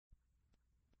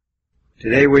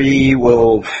Today we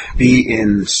will be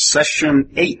in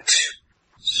session 8,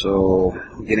 so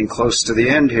getting close to the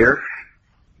end here.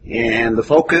 And the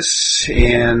focus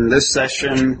in this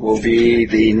session will be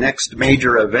the next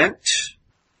major event.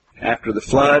 After the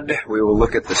flood, we will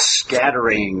look at the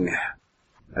scattering.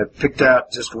 I've picked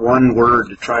out just one word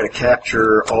to try to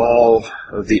capture all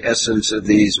of the essence of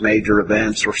these major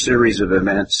events or series of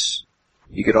events.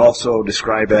 You could also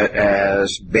describe it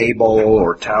as Babel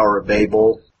or Tower of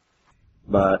Babel.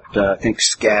 But I think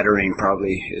scattering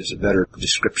probably is a better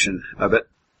description of it.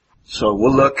 So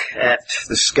we'll look at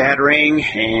the scattering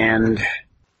and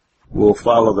we'll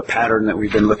follow the pattern that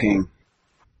we've been looking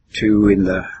to in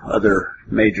the other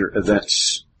major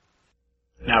events.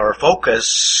 Now our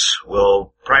focus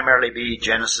will primarily be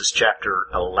Genesis chapter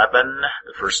 11,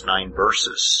 the first 9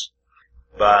 verses.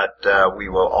 But we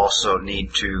will also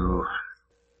need to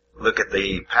look at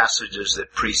the passages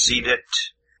that precede it.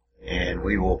 And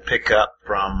we will pick up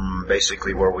from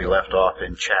basically where we left off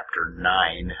in chapter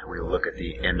 9. We'll look at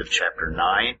the end of chapter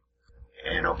 9.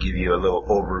 And I'll give you a little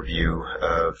overview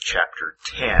of chapter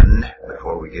 10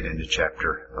 before we get into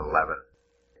chapter 11.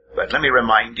 But let me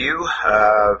remind you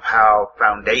of how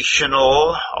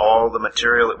foundational all the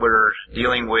material that we're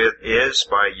dealing with is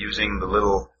by using the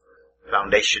little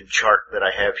foundation chart that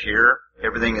I have here.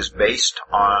 Everything is based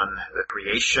on the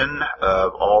creation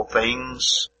of all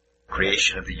things,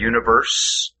 creation of the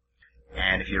universe.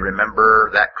 And if you remember,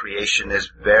 that creation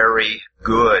is very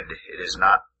good. It is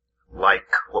not like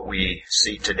what we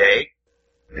see today,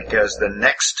 because the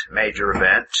next major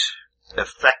event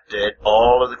affected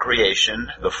all of the creation,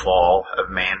 the fall of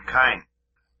mankind.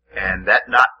 And that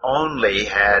not only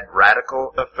had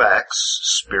radical effects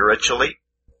spiritually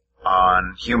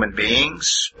on human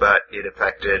beings, but it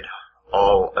affected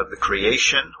all of the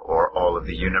creation or all of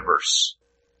the universe.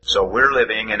 So we're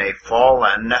living in a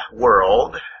fallen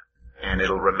world, and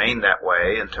it'll remain that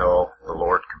way until the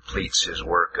Lord completes His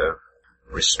work of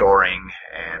restoring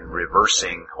and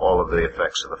reversing all of the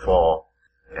effects of the fall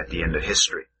at the end of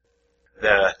history.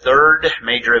 The third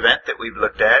major event that we've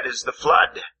looked at is the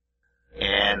flood,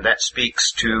 and that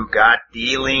speaks to God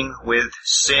dealing with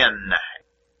sin.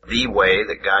 The way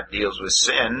that God deals with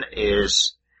sin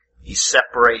is He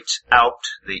separates out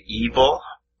the evil,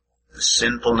 the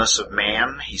sinfulness of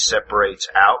man. He separates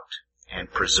out and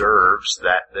preserves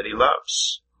that He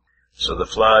loves. So the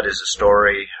flood is a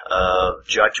story of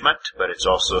judgment, but it's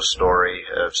also a story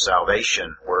of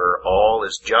salvation, where all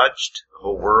is judged, the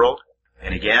whole world.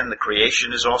 And again, the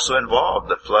creation is also involved.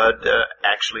 The flood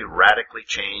actually radically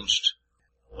changed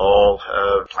all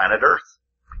of planet Earth,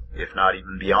 if not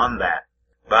even beyond that.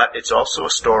 But it's also a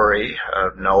story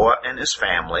of Noah and his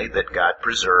family that God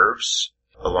preserves,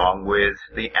 along with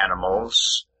the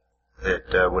animals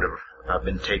that would have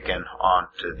been taken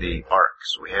onto the ark.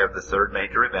 So we have the third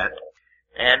major event,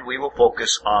 and we will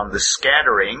focus on the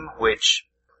scattering, which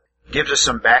gives us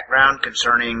some background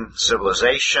concerning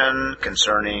civilization,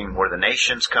 concerning where the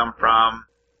nations come from,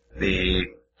 the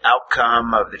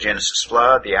outcome of the Genesis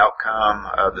flood, the outcome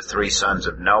of the 3 sons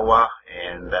of Noah,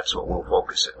 and that's what we'll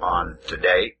focus on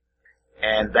today.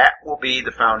 And that will be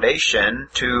the foundation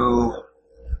to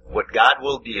what God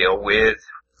will deal with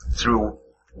through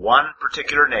one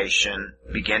particular nation,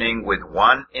 beginning with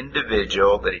one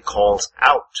individual that He calls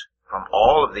out from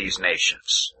all of these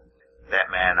nations. That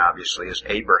man obviously is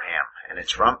Abraham, and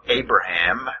it's from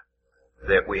Abraham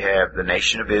that we have the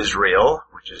nation of Israel,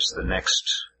 which is the next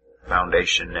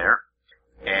foundation there.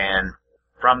 And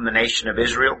from the nation of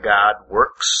Israel, God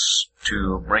works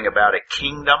to bring about a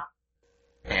kingdom.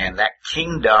 And that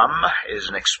kingdom is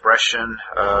an expression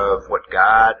of what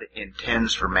God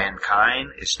intends for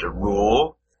mankind, is to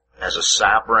rule as a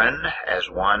sovereign, as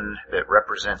one that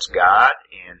represents God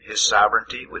in His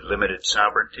sovereignty with limited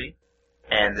sovereignty.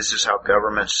 And this is how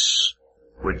governments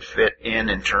would fit in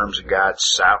terms of God's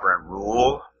sovereign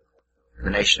rule.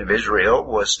 The nation of Israel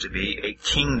was to be a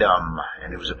kingdom,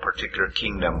 and it was a particular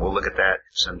kingdom. We'll look at that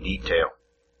in some detail.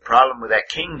 The problem with that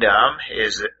kingdom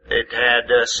is that it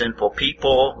had sinful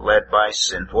people led by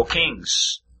sinful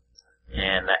kings.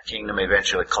 And that kingdom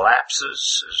eventually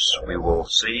collapses, as we will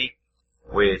see,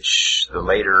 which the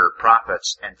later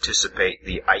prophets anticipate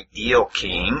the ideal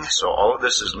king. So all of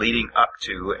this is leading up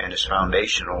to and is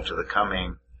foundational to the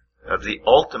coming of the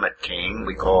ultimate king.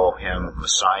 We call Him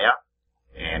Messiah,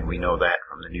 and we know that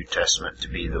from the New Testament to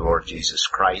be the Lord Jesus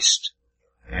Christ.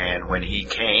 And when He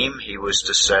came, He was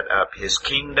to set up His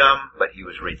kingdom, but He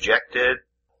was rejected.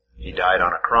 He died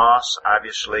on a cross,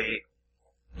 obviously,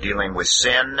 dealing with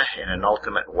sin in an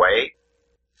ultimate way.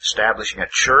 establishing a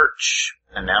church,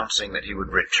 announcing that he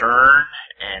would return,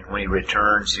 and when he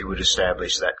returns, he would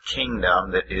establish that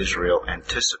kingdom that Israel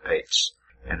anticipates.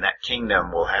 And that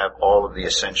kingdom will have all of the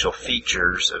essential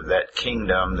features of that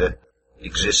kingdom that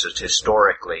existed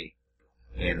historically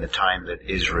in the time that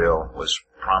Israel was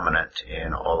prominent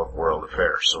in all of world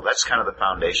affairs. So that's kind of the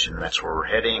foundation. That's where we're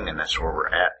heading, and that's where we're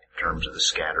at in terms of the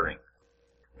scattering.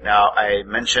 Now, I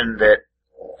mentioned that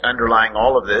underlying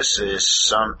all of this is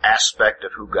some aspect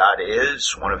of who God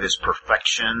is, one of his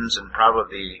perfections, and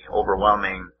probably the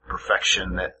overwhelming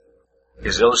perfection that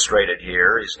is illustrated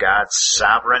here is God's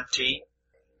sovereignty,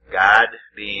 God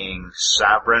being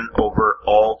sovereign over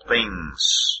all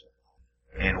things.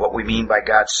 And what we mean by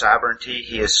God's sovereignty,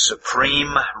 he is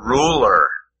supreme ruler,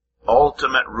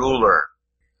 ultimate ruler,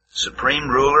 supreme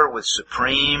ruler with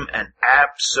supreme and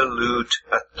absolute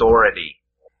authority.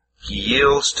 He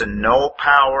yields to no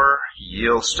power, he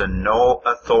yields to no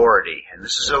authority. And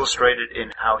this is illustrated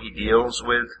in how he deals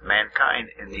with mankind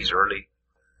in these early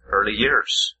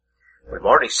years. We've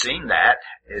already seen that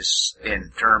is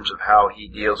in terms of how he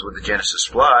deals with the Genesis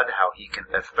flood, how he can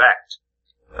affect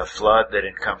a flood that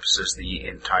encompasses the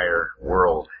entire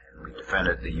world. And we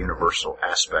defended the universal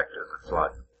aspect of the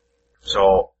flood.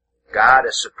 So, God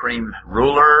is supreme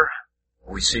ruler.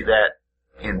 We see that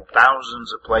in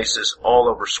thousands of places all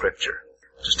over Scripture.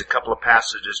 Just a couple of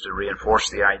passages to reinforce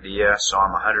the idea.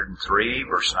 Psalm 103,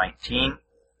 verse 19,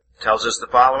 tells us the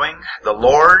following: "The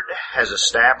Lord has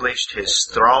established his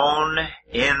throne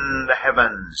in the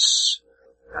heavens."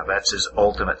 Now that's his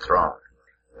ultimate throne.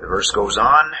 The verse goes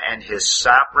on, "And his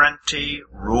sovereignty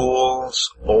rules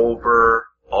over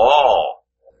all."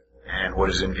 And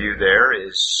what is in view there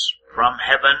is from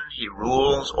heaven he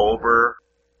rules over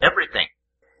everything.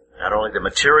 Not only the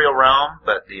material realm,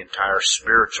 but the entire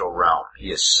spiritual realm.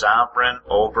 He is sovereign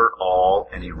over all,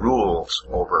 and he rules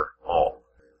over all.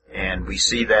 And we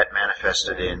see that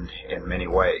manifested in many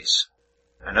ways.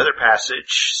 Another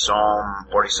passage, Psalm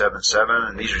 47:7,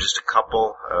 and these are just a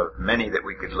couple of many that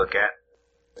we could look at.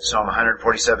 Psalm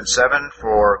 147:7,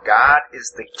 "For God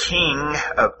is the King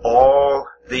of all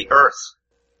the earth."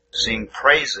 Sing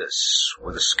praises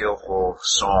with a skillful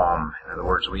psalm. In other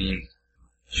words, we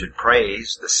should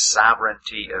praise the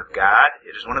sovereignty of God.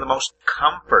 It is one of the most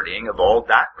comforting of all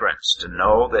doctrines to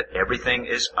know that everything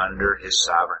is under his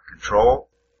sovereign control,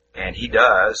 and he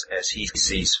does as he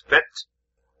sees fit,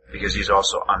 because he's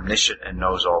also omniscient and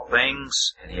knows all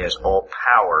things, and he has all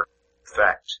power to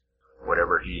effect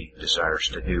whatever he desires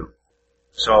to do.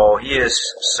 So he is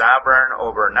sovereign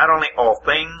over not only all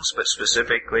things, but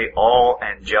specifically all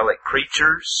angelic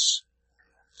creatures,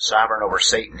 sovereign over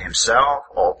Satan himself,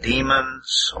 all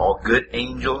demons, all good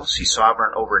angels. He's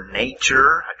sovereign over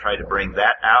nature. I tried to bring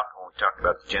that out when we talked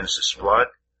about the Genesis flood.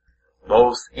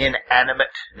 Both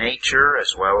inanimate nature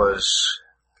as well as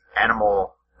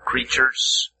animal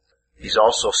creatures. He's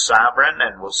also sovereign,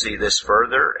 and we'll see this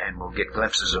further, and we'll get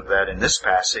glimpses of that in this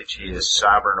passage. He is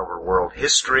sovereign over world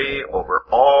history, over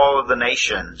all of the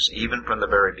nations, even from the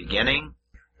very beginning.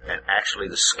 And actually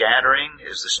the scattering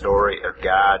is the story of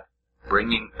God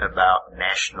bringing about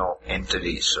national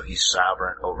entities. So he's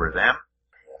sovereign over them,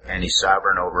 and he's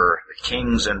sovereign over the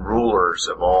kings and rulers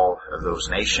of all of those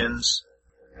nations.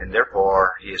 And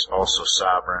therefore, he is also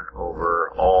sovereign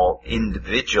over all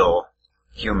individual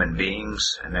human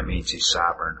beings, and that means he's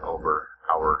sovereign over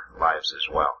our lives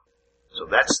as well. So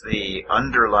that's the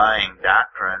underlying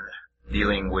doctrine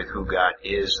dealing with who God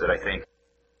is that I think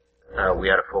we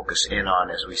ought to focus in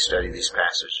on as we study these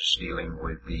passages dealing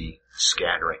with the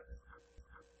scattering.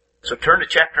 So turn to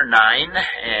chapter 9,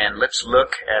 and let's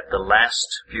look at the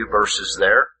last few verses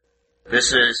there.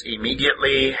 This is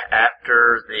immediately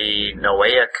after the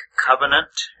Noahic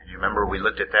covenant. And you remember we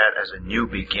looked at that as a new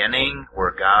beginning, where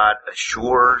God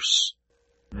assures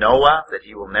Noah that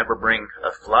he will never bring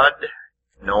a flood.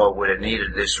 Noah would have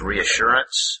needed this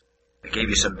reassurance. I gave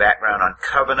you some background on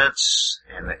covenants,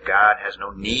 and that God has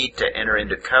no need to enter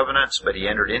into covenants, but he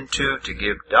entered into to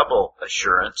give double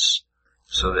assurance,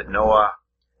 so that Noah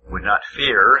would not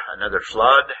fear another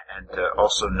flood, and to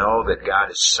also know that God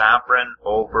is sovereign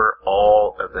over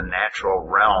all of the natural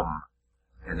realm,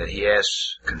 and that he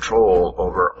has control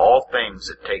over all things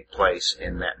that take place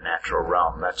in that natural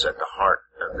realm. That's at the heart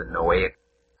of the Noahic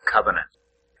covenant.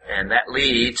 And that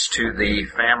leads to the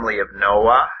family of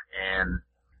Noah, and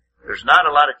there's not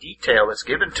a lot of detail that's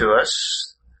given to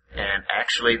us, and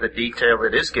actually the detail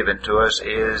that is given to us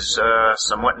is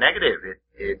somewhat negative.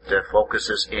 It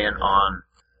focuses in on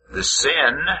the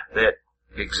sin that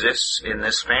exists in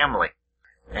this family.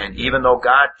 And even though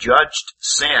God judged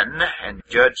sin and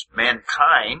judged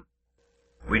mankind,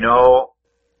 we know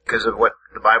because of what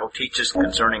the Bible teaches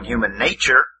concerning human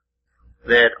nature,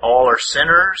 that all are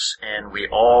sinners and we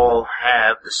all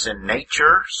have the sin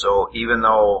nature. So even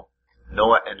though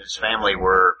Noah and his family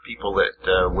were people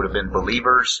that would have been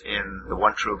believers in the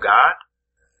one true God,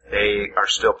 they are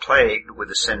still plagued with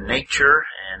the sin nature,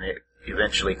 and it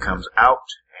eventually comes out,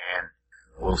 and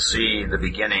we'll see the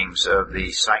beginnings of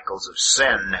the cycles of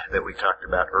sin that we talked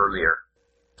about earlier.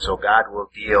 So God will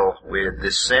deal with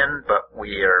this sin, but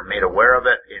we are made aware of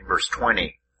it in verse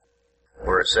 20,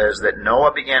 where it says that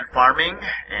Noah began farming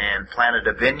and planted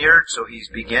a vineyard, so he's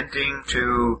beginning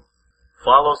to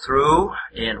follow through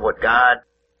in what God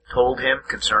told him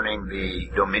concerning the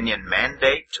dominion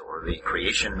mandate or the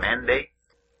creation mandate.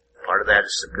 Part of that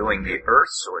is subduing the earth,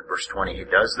 so in verse 20 he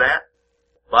does that.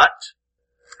 But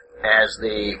as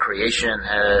the creation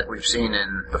we've seen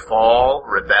in the fall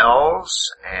rebels,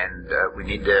 and we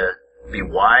need to be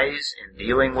wise in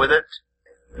dealing with it,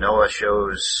 Noah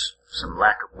shows some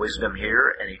lack of wisdom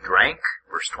here, and he drank,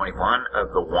 verse 21,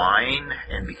 of the wine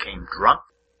and became drunk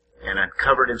and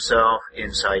uncovered himself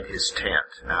inside his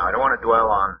tent. Now, I don't want to dwell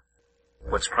on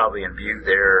what's probably in view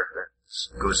there.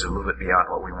 That goes a little bit beyond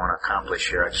what we want to accomplish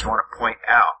here. I just want to point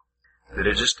out that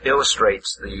it just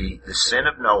illustrates the sin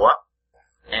of Noah,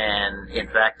 and in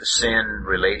fact the sin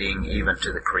relating even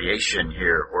to the creation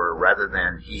here, where rather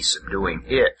than he subduing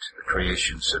it, the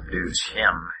creation subdues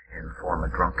him in the form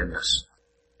of drunkenness.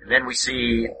 And then we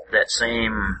see that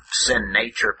same sin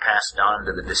nature passed on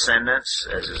to the descendants,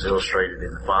 as is illustrated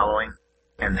in the following.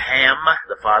 And Ham,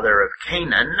 the father of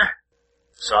Canaan,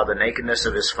 saw the nakedness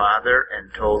of his father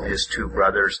and told his two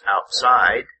brothers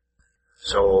outside.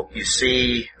 So you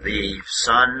see the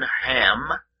son Ham,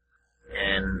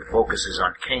 and the focus is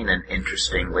on Canaan,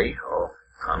 interestingly. I'll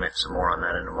comment some more on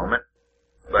that in a moment.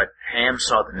 But Ham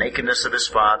saw the nakedness of his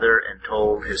father and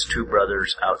told his two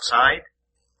brothers outside.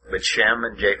 But Shem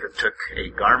and Japheth took a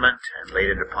garment and laid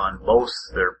it upon both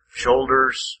their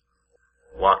shoulders,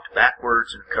 walked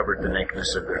backwards and covered the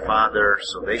nakedness of their father.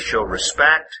 So they show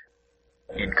respect,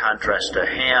 in contrast to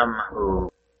Ham,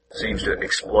 who seems to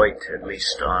exploit, at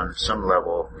least on some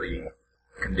level, the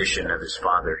condition of his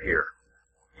father here.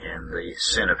 And the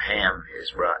sin of Ham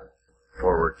is brought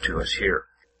forward to us here.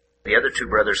 The other two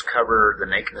brothers cover the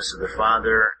nakedness of their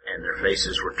father, and their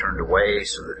faces were turned away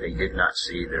so that they did not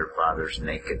see their father's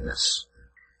nakedness.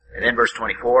 And then verse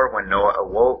 24, when Noah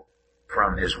awoke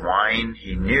from his wine,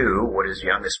 he knew what his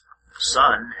youngest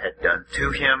son had done to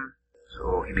him,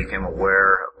 so he became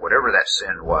aware of whatever that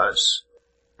sin was.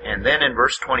 And then in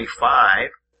verse 25,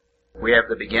 we have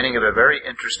the beginning of a very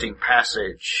interesting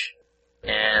passage,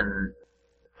 and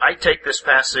I take this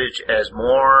passage as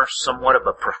more somewhat of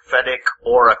a prophetic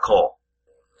oracle.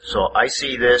 So I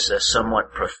see this as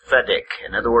somewhat prophetic.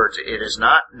 In other words, it is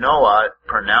not Noah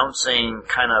pronouncing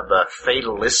kind of a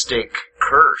fatalistic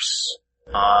curse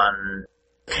on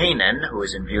Canaan, who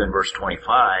is in view in verse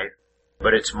 25,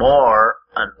 but it's more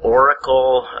an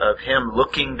oracle of him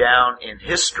looking down in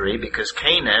history, because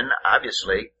Canaan,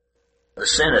 obviously, the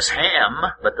sin is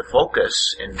Ham, but the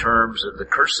focus in terms of the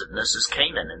cursedness is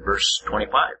Canaan in verse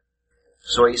 25.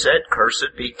 So he said, "Cursed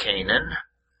be Canaan,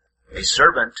 a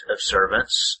servant of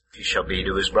servants he shall be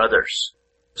to his brothers."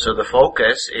 So the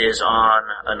focus is on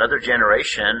another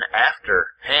generation after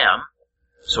Ham.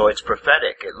 So it's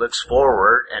prophetic. It looks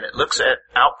forward, and it looks at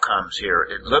outcomes here.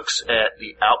 It looks at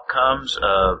the outcomes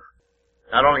of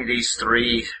not only these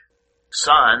three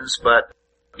sons, but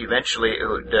eventually it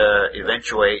would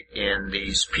eventuate in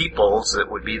these peoples that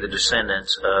would be the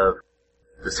descendants of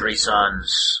the three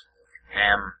sons,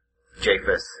 Ham,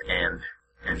 Japheth,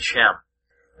 and Shem.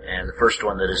 And the first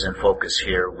one that is in focus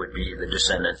here would be the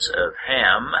descendants of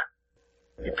Ham,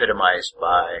 epitomized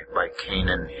by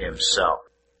Canaan himself.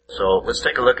 So let's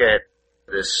take a look at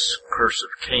this curse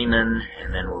of Canaan,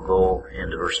 and then we'll go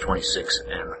into verse 26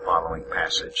 and the following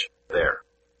passage there.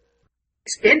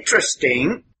 It's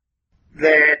interesting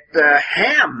that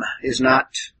Ham is not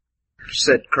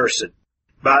said cursed.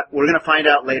 But we're going to find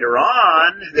out later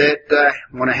on that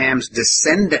one of Ham's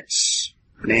descendants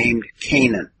named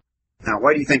Canaan. Now,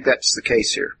 why do you think that's the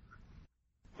case here?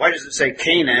 Why does it say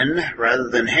Canaan rather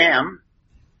than Ham?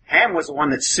 Ham was the one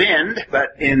that sinned, but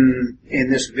in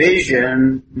this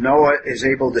vision, Noah is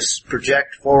able to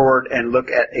project forward and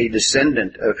look at a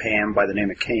descendant of Ham by the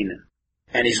name of Canaan.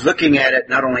 And he's looking at it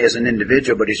not only as an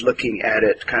individual, but he's looking at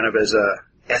it kind of as a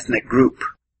ethnic group.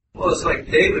 Well, it's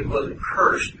like David wasn't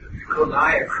cursed.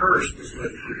 Coniah cursed is what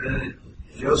prevented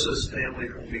Joseph's family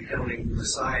from becoming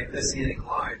Messianic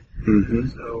line. Mm-hmm.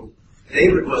 So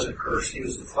David wasn't cursed. He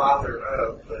was the father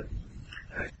of. But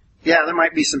yeah, there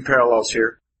might be some parallels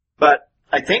here. But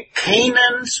I think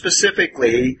Canaan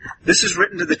specifically, this is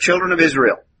written to the children of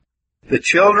Israel. The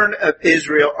children of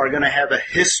Israel are going to have a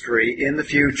history in the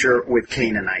future with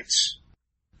Canaanites.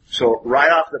 So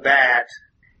right off the bat,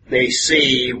 they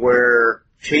see where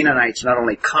Canaanites not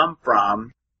only come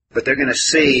from, but they're going to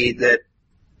see that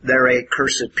they're a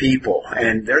cursed people.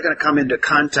 And they're going to come into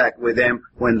contact with them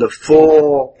when the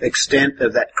full extent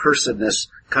of that cursedness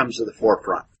comes to the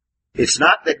forefront. It's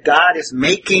not that God is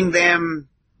making them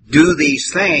do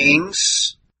these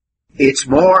things. It's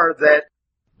more that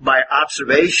by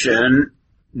observation,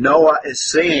 Noah is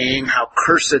seeing how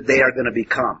cursed they are going to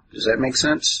become. Does that make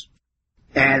sense?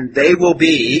 And they will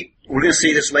be, we're going to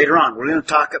see this later on. We're going to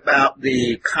talk about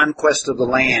the conquest of the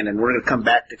land, and we're going to come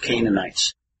back to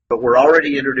Canaanites. But we're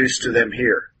already introduced to them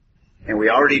here. And we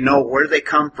already know where they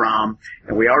come from,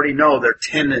 and we already know their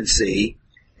tendency,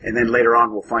 and then later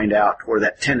on we'll find out where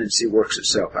that tendency works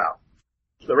itself out.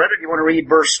 Loretta, do you want to read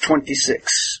verse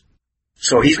 26?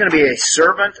 So he's going to be a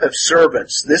servant of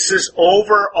servants. This is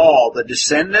overall the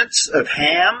descendants of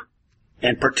Ham,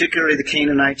 and particularly the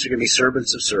Canaanites are going to be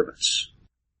servants of servants.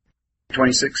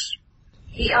 26.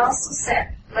 He also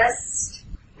said, Blessed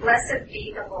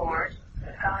be the Lord,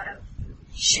 the God of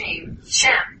Shem,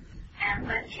 and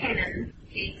let Canaan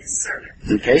be his servant.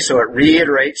 Okay, so it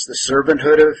reiterates the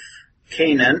servanthood of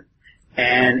Canaan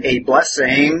and a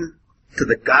blessing to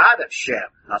the God of Shem.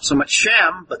 Not so much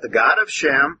Shem, but the God of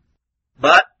Shem.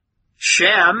 But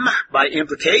Shem, by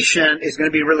implication, is going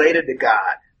to be related to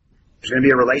God. There's going to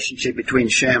be a relationship between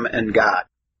Shem and God.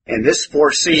 And this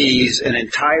foresees an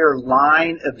entire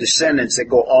line of descendants that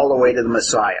go all the way to the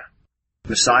Messiah.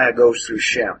 Messiah goes through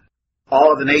Shem.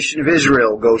 All of the nation of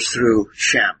Israel goes through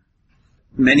Shem.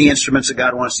 Many instruments that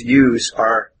God wants to use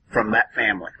are from that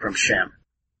family, from Shem.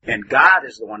 And God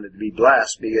is the one to be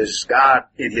blessed because God,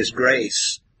 in His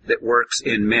grace, that works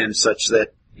in men such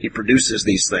that He produces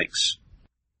these things.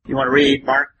 You want to read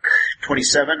Mark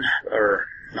 27, or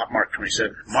not Mark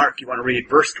 27. Mark, you want to read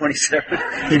verse 27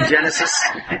 in Genesis?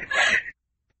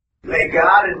 May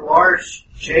God enlarge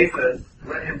Japheth,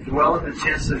 let him dwell in the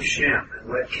tents of Shem, and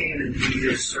let Canaan be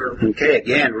his servant. Okay,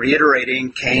 again,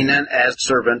 reiterating Canaan as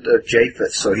servant of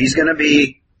Japheth. So he's going to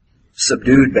be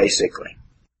subdued, basically.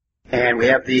 And we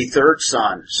have the third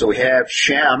son. So we have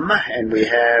Shem, and we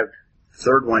have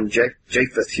third one,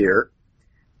 Japheth here.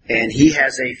 And he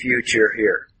has a future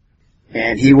here.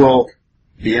 And he will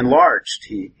be enlarged.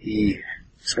 He's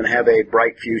going to have a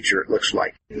bright future, it looks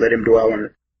like. Let him dwell in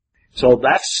it. So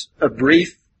that's a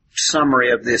brief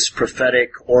summary of this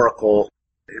prophetic oracle.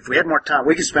 If we had more time,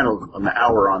 we could spend an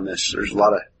hour on this. There's a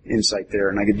lot of insight there,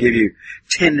 and I could give you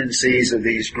tendencies of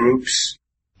these groups,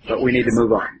 but we need to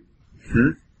move on.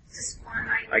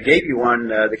 I gave you one.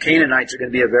 The Canaanites are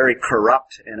going to be a very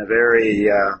corrupt and a very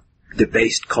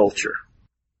debased culture,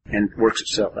 and works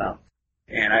itself out.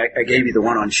 And I gave you the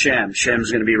one on Shem.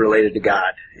 Shem's going to be related to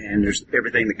God, and there's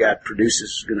everything that God produces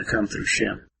is going to come through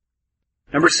Shem.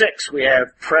 Number 6, we have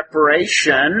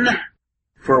preparation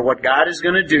for what God is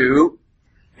going to do,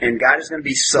 and God is going to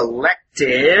be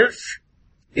selective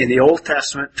in the Old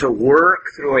Testament to work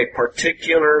through a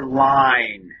particular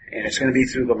line, and it's going to be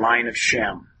through the line of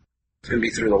Shem. It's going to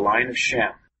be through the line of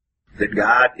Shem that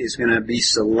God is going to be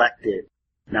selected.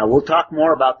 Now, we'll talk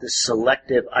more about this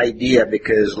selective idea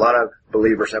because a lot of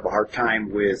believers have a hard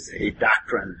time with a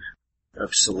doctrine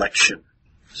of selection.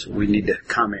 So we need to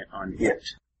comment on it.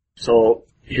 So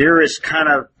here is kind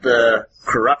of the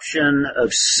corruption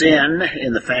of sin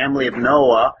in the family of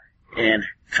Noah and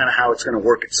kind of how it's going to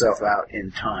work itself out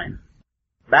in time.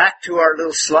 Back to our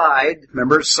little slide.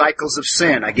 Remember cycles of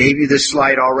sin. I gave you this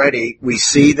slide already. We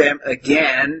see them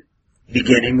again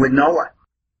beginning with Noah.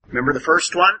 Remember the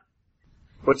first one?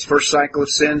 What's the first cycle of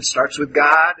sin? Starts with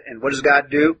God. And what does God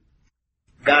do?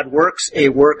 God works a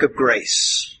work of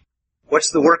grace. What's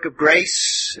the work of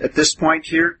grace at this point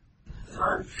here?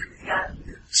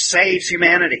 Saves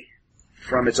humanity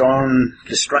from its own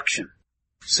destruction.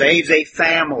 Saves a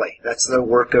family. That's the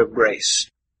work of grace.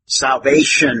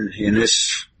 Salvation in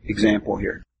this example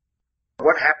here.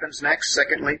 What happens next,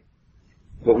 secondly?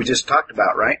 What we just talked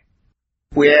about, right?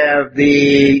 We have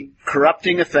the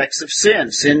corrupting effects of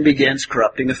sin. Sin begins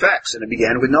corrupting effects, and it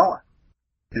began with Noah.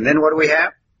 And then what do we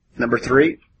have? Number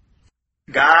 3.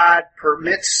 God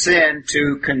permits sin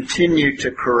to continue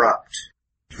to corrupt.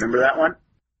 Remember that one?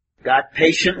 God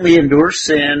patiently endures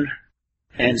sin,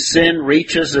 and sin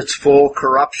reaches its full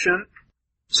corruption.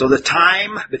 So the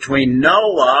time between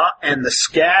Noah and the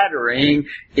scattering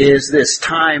is this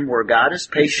time where God is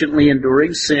patiently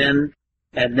enduring sin,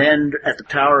 and then at the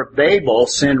Tower of Babel,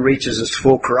 sin reaches its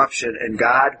full corruption, and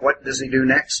God, what does He do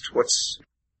next? What's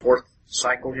the fourth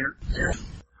cycle here?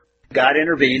 God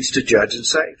intervenes to judge and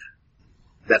save.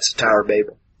 That's the Tower of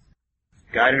Babel.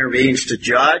 God intervenes to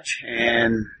judge,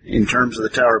 and in terms of the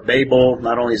Tower of Babel,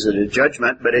 not only is it a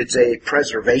judgment, but it's a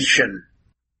preservation.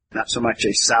 Not so much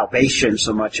a salvation,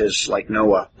 so much as like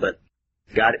Noah, but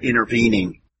God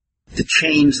intervening to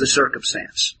change the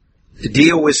circumstance, to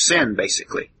deal with sin,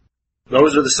 basically.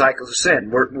 Those are the cycles of sin.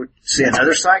 We're see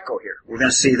another cycle here. We're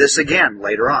going to see this again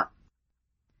later on.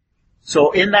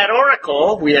 So in that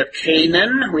oracle, we have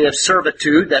Canaan, we have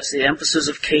servitude, that's the emphasis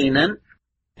of Canaan,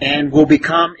 and will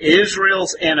become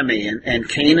Israel's enemy. And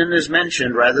Canaan is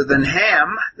mentioned rather than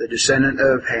Ham, the descendant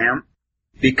of Ham,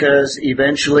 because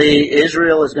eventually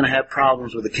Israel is going to have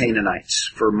problems with the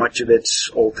Canaanites for much of its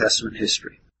Old Testament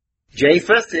history.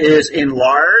 Japheth is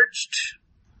enlarged,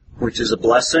 which is a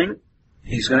blessing.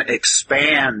 He's going to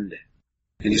expand,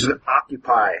 and he's going to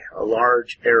occupy a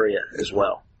large area as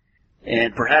well.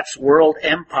 And perhaps world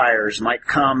empires might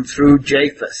come through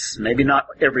Japheth. Maybe not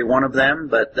every one of them,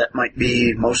 but that might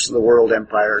be most of the world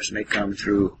empires may come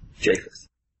through Japheth.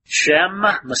 Shem,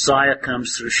 Messiah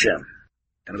comes through Shem.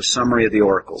 Kind of a summary of the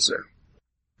oracles there.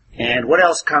 And what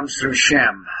else comes through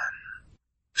Shem?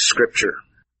 Scripture.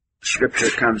 Scripture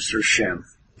comes through Shem.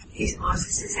 He's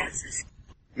Moses' ancestor.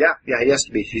 Yeah, he has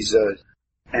to be. He's an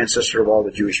ancestor of all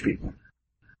the Jewish people.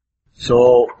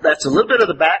 So that's a little bit of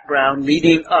the background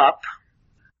leading up.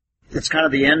 It's kind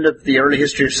of the end of the early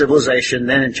history of civilization.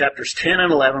 Then in chapters 10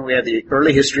 and 11, we have the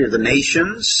early history of the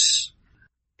nations.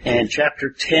 And chapter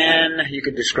 10, you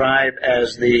could describe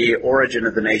as the origin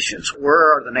of the nations.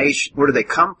 Where are the nations? Where do they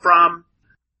come from?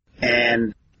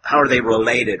 And how are they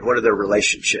related? What are their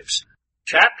relationships?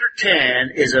 Chapter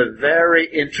 10 is a very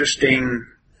interesting,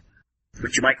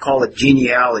 what you might call a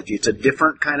genealogy. It's a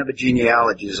different kind of a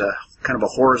genealogy. It's a kind of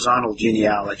a horizontal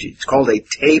genealogy. It's called a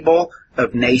table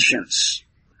of nations.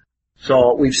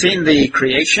 So we've seen the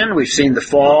creation, we've seen the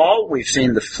fall, we've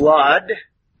seen the flood,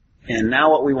 and now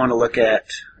what we want to look at,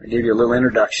 I gave you a little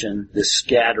introduction, the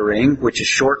scattering, which is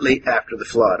shortly after the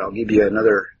flood. I'll give you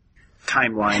another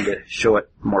timeline to show it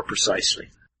more precisely.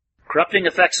 Corrupting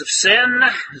effects of sin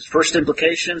is first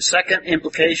implication. Second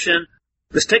implication,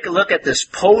 let's take a look at this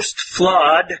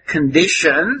post-flood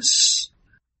conditions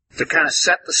to kind of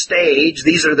set the stage.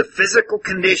 These are the physical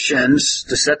conditions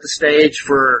to set the stage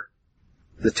for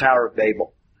the Tower of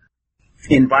Babel.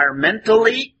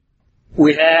 Environmentally,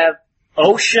 we have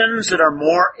oceans that are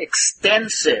more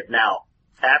extensive now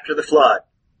after the flood.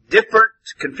 Different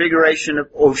configuration of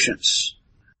oceans.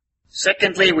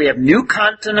 Secondly, we have new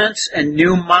continents and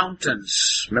new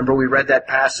mountains. Remember we read that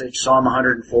passage, Psalm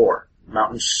 104.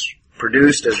 Mountains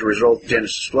produced as a result of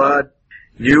Genesis flood.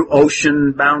 New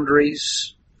ocean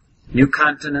boundaries. New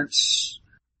continents.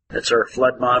 That's our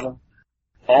flood model.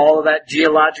 All of that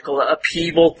geological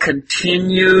upheaval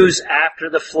continues after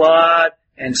the flood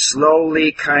and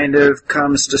slowly kind of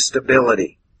comes to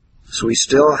stability. So we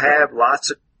still have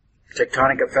lots of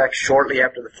tectonic effects shortly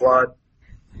after the flood.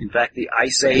 In fact, the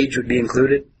Ice Age would be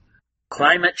included.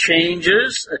 Climate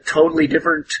changes, a totally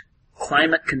different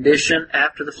climate condition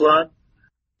after the flood.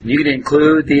 You can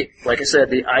include like I said,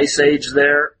 the Ice Age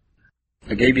there.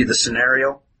 I gave you the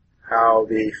scenario, how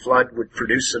the flood would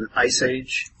produce an Ice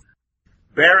Age.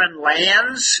 Barren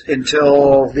lands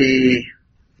until the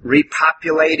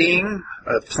repopulating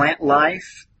of plant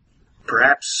life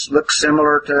perhaps looks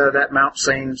similar to that Mount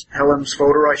St. Helens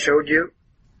photo I showed you,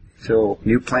 till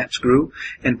new plants grew.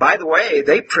 And by the way,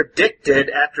 they predicted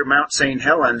after Mount St.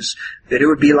 Helens that it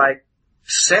would be like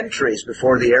centuries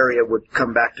before the area would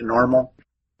come back to normal.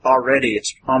 Already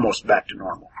it's almost back to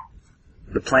normal.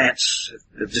 The plants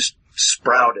have just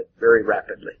sprouted very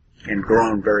rapidly and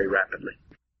grown very rapidly.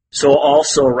 So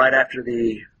also right after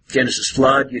the Genesis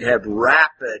flood, you'd have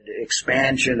rapid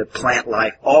expansion of plant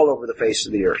life all over the face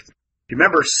of the earth.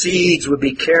 Remember, seeds would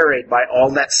be carried by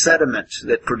all that sediment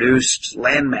that produced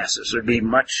land masses. There'd be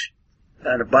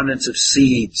an abundance of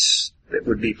seeds that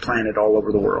would be planted all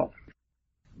over the world.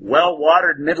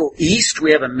 Well-watered Middle East,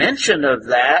 we have a mention of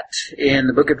that in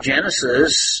the book of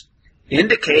Genesis,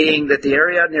 indicating that the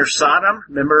area near Sodom,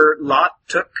 remember Lot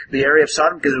took the area of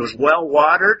Sodom because it was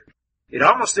well-watered. It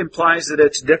almost implies that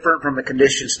it's different from the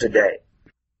conditions today.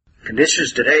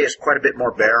 Conditions today is quite a bit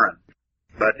more barren,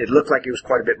 but it looked like it was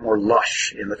quite a bit more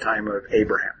lush in the time of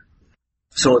Abraham.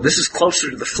 So this is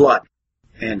closer to the flood,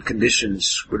 and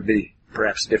conditions would be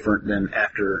perhaps different than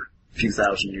after a few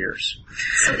thousand years.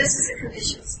 So this is the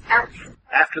conditions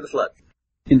after the flood.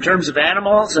 In terms of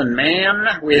animals and man,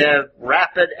 we have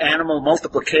rapid animal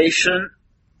multiplication,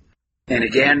 and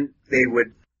again, they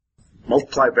would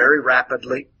multiply very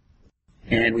rapidly.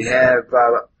 And we have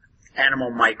animal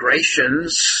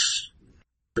migrations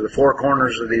to the four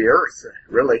corners of the earth,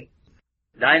 really.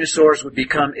 dinosaurs would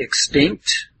become extinct.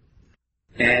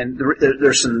 And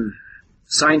there's some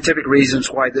scientific reasons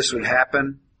why this would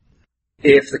happen.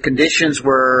 If the conditions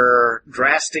were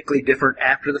drastically different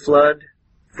after the flood,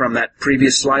 from that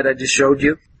previous slide I just showed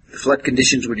you, the flood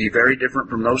conditions would be very different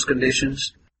from those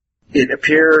conditions. It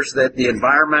appears that the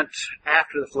environment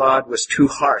after the flood was too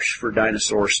harsh for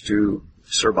dinosaurs to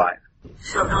survive.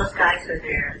 So those guys are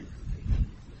there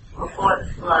before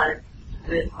the flood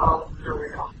with all the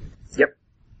little. Yep.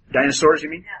 Dinosaurs, you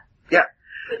mean? Yeah.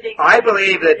 Yeah. I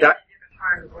believe that... different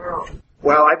part of the world.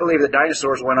 Well, I believe that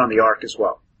dinosaurs went on the ark as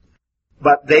well.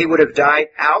 But they would have died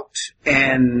out,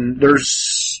 and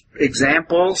there's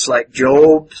examples like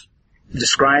Job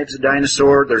describes a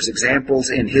dinosaur. There's examples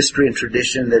in history and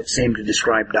tradition that seem to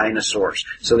describe dinosaurs.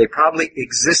 So they probably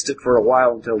existed for a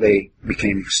while until they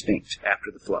became extinct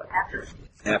after the flood.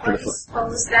 After the flood.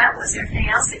 Suppose that was everything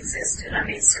else existed. I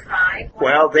mean, survived.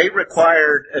 Well, they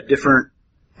required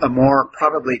a more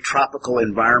probably tropical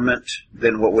environment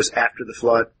than what was after the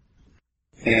flood,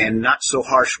 and not so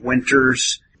harsh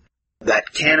winters.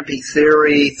 That canopy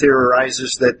theory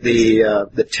theorizes that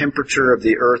the temperature of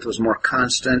the earth was more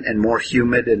constant and more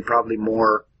humid and probably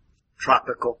more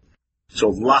tropical. So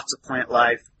lots of plant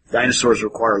life. Dinosaurs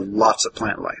require lots of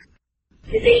plant life.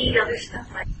 Did they eat other stuff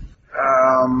like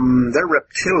They're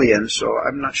reptilian, so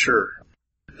I'm not sure.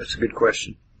 That's a good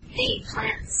question. They eat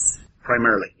plants.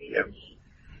 Primarily, yeah.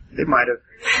 They might have.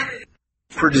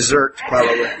 For dessert,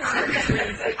 probably.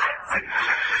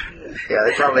 Yeah,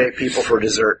 they probably ate people for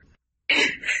dessert.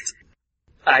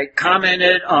 I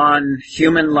commented on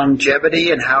human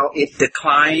longevity and how it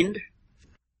declined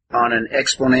on an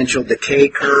exponential decay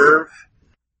curve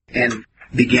and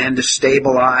began to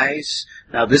stabilize.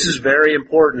 Now, this is very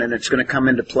important, and it's going to come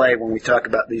into play when we talk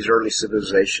about these early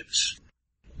civilizations.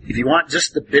 If you want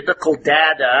just the biblical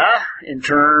data in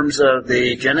terms of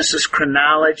the Genesis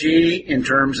chronology, in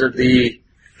terms of the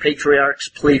patriarchs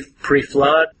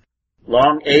pre-flood,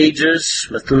 long ages,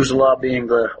 Methuselah being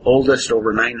the oldest,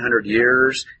 over 900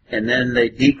 years, and then they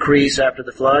decrease after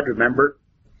the flood, remember?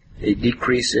 They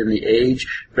decrease in the age.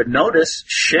 But notice,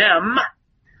 Shem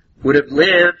would have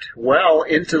lived well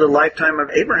into the lifetime of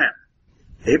Abraham.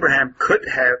 Abraham could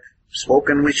have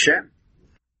spoken with Shem.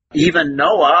 Even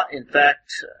Noah, in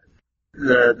fact,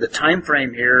 the time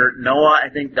frame here, Noah, I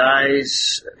think,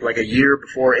 dies like a year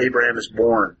before Abraham is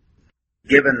born,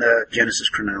 given the Genesis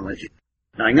chronology.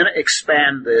 Now, I'm going to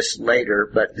expand this later,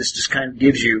 but this just kind of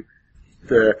gives you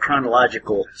the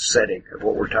chronological setting of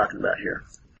what we're talking about here.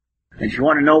 And if you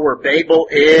want to know where Babel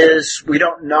is, we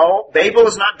don't know. Babel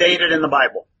is not dated in the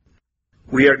Bible.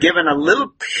 We are given a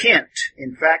little hint.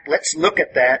 In fact, let's look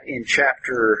at that in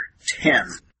chapter 10.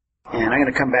 And I'm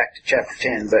going to come back to chapter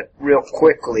 10, but real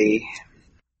quickly,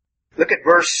 look at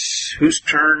verse, whose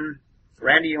turn?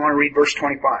 Randy, you want to read verse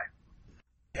 25?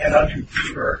 And unto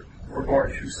Eber were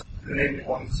born two sons. The name of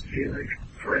one was Peleg,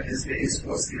 for in his days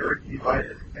was the earth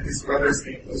divided, and his brother's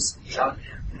name was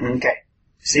Joktan. Okay.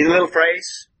 See the little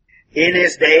phrase? In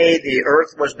his day, the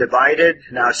earth was divided.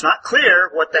 Now, it's not clear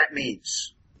what that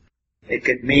means. It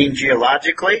could mean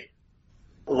geologically.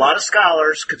 A lot of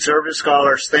scholars, conservative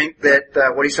scholars, think that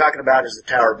what he's talking about is the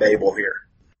Tower of Babel here.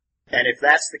 And if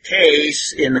that's the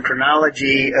case, in the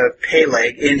chronology of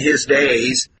Peleg, in his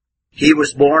days, he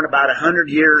was born about 100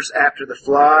 years after the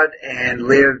flood and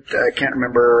lived, I can't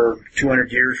remember,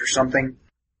 200 years or something.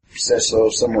 It says so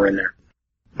somewhere in there.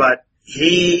 But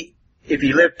if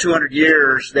he lived 200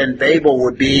 years, then Babel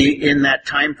would be in that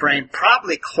time frame,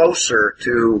 probably closer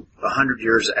to 100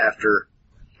 years after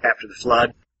the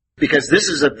flood. Because this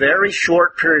is a very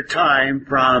short period of time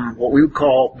from what we would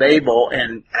call Babel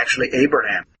and actually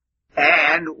Abraham.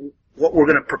 And what we're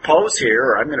going to propose here,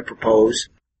 or I'm going to propose,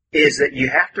 is that you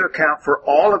have to account for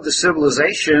all of the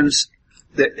civilizations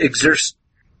that exist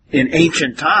in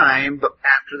ancient time, but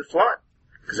after the flood,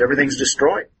 because everything's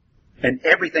destroyed. And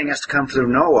everything has to come through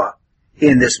Noah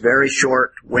in this very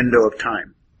short window of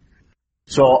time.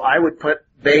 So I would put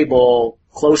Babel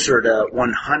closer to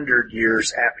 100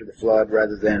 years after the flood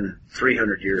rather than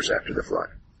 300 years after the flood,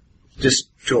 just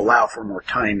to allow for more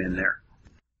time in there,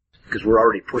 because we're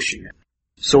already pushing it.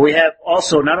 So we have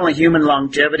also not only human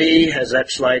longevity, as that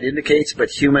slide indicates, but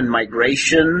human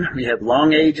migration. We have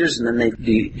long ages, and then they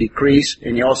decrease,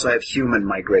 and you also have human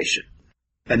migration.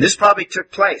 And this probably took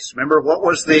place. Remember, what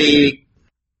was the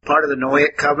part of the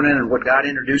Noahic covenant and what God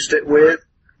introduced it with?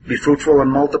 Be fruitful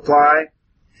and multiply.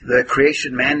 The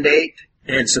creation mandate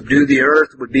and subdue the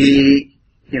earth would be,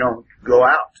 go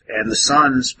out. And the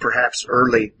sons, perhaps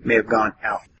early, may have gone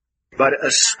out. But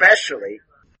especially...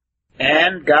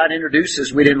 And God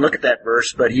introduces, we didn't look at that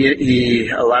verse, but he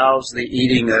allows the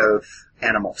eating of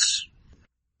animals.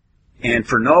 And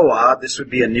for Noah, this would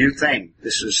be a new thing.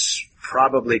 This is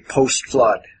probably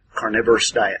post-flood,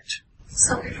 carnivorous diet.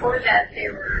 So before that,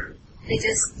 they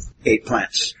just Ate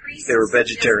plants. They were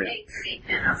vegetarian. Just ate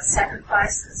meat and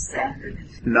sacrifices.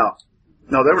 No,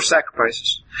 there were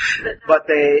sacrifices. But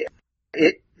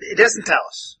it doesn't tell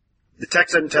us. The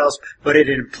text doesn't tell us, but it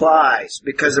implies,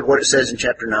 because of what it says in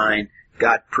chapter 9,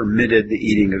 God permitted the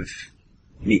eating of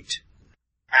meat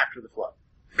after the flood.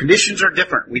 Conditions are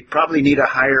different. We probably need a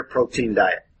higher protein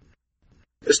diet.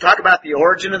 Let's talk about the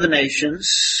origin of the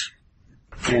nations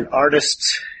and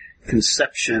artist's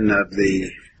conception of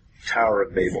the Tower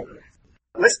of Babel.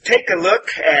 Let's take a look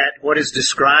at what is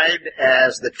described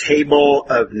as the Table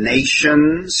of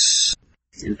Nations.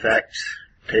 In fact,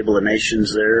 Table of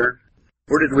Nations there.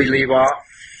 Where did we leave off?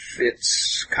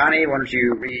 It's, Connie, why don't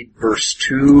you read verse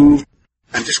 2?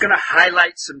 I'm just going to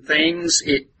highlight some things.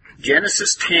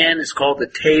 Genesis 10 is called the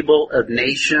Table of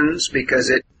Nations because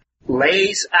it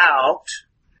lays out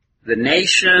the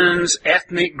nations,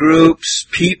 ethnic groups,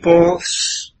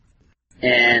 peoples,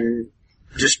 and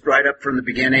just right up from the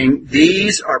beginning,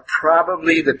 these are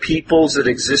probably the peoples that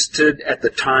existed at the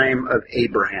time of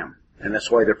Abraham, and that's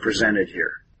why they're presented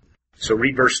here. So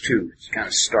read verse 2. It kind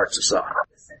of starts us off.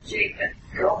 Japheth,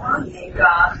 Gomer,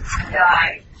 Magog,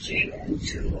 Madai, Japheth,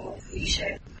 Tubal,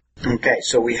 Meshach. Okay,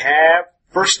 so we have,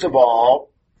 first of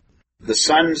all, the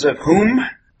sons of whom?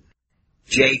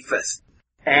 Japheth.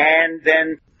 And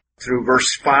then through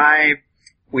verse 5,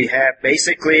 we have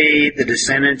basically the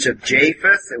descendants of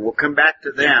Japheth, and we'll come back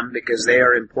to them because they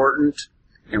are important,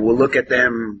 and we'll look at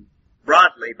them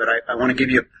broadly, but I want to give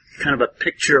you kind of a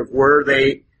picture of where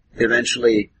they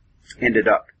eventually ended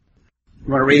up. I'm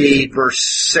going to read verse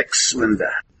 6, Linda.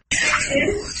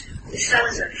 The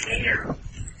sons of Ham,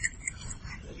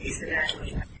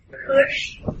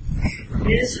 Cush,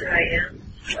 Mizraim,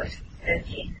 and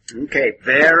Canaan. Okay,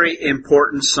 very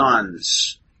important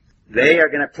sons. They are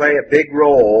going to play a big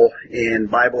role in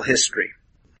Bible history.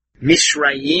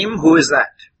 Mizraim, who is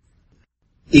that?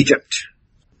 Egypt.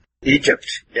 Egypt,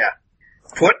 yeah.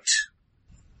 Put,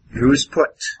 who's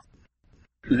Put?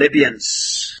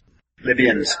 Libyans.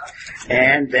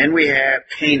 And then we have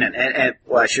Canaan, and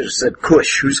well, I should have said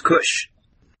Cush. Who's Cush?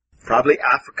 Probably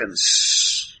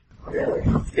Africans.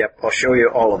 Yep, I'll show you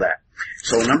all of that.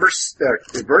 So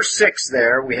verse 6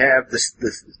 there, we have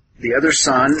the other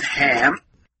son, Ham,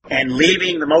 and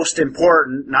leaving the most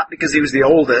important, not because he was the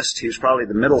oldest, he was probably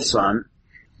the middle son,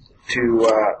 to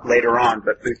later on.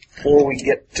 But before we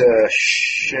get to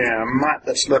Shem,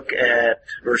 let's look at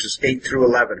verses 8 through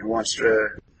 11. Who wants to...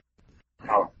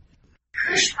 Oh.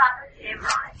 Cush fathered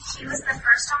Nimrod. He was the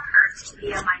first on earth to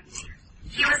be a mighty man.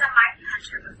 He was a mighty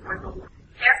hunter before the Lord.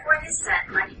 Therefore they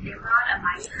said, like Nimrod, a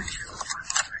mighty hunter before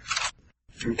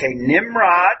the Lord. Okay,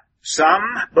 Nimrod, some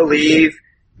believe,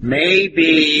 may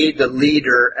be the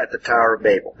leader at the Tower of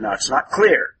Babel. Now, it's not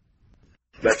clear,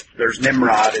 but there's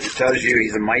Nimrod, and it tells you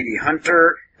he's a mighty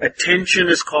hunter. Attention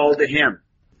is called to him.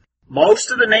 Most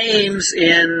of the names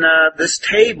in this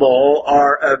table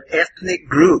are of ethnic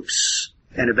groups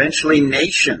and eventually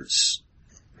nations,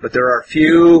 but there are a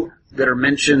few that are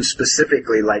mentioned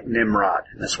specifically like Nimrod,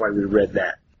 and that's why we read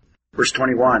that. Verse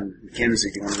 21,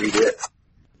 Mackenzie, do you want to read it?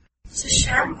 To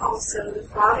Shem also, the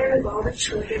father of all the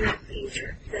children of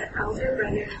Egypt, the elder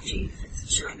brother of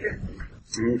Japheth's children.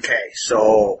 Okay,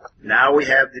 so now we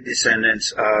have the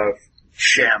descendants of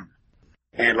Shem.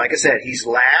 And like I said, he's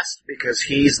last because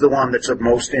he's the one that's of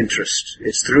most interest.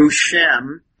 It's through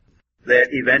Shem that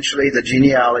eventually the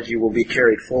genealogy will be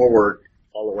carried forward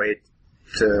all the way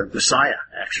to Messiah,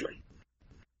 actually.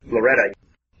 Loretta,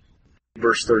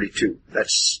 verse 32.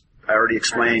 I already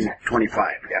explained 25,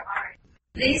 yeah.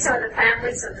 These are the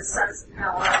families of the sons of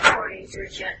Noah according to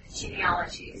their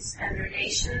genealogies, and their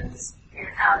nations, and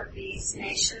out of these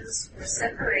nations were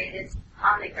separated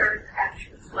on the earth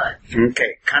after the flood.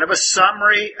 Okay, kind of a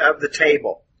summary of the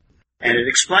table. And it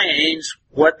explains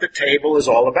what the table is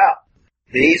all about.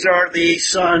 These are the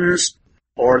sons,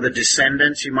 or the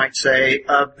descendants, you might say,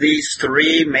 of these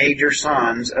three major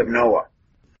sons of Noah.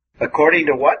 According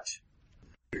to what?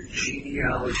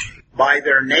 Genealogy. By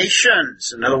their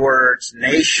nations. In other words,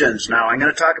 nations. Now, I'm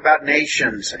going to talk about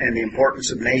nations and the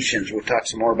importance of nations. We'll talk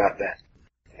some more about that.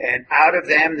 And out of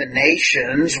them, the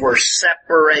nations were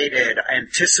separated,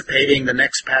 anticipating the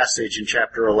next passage in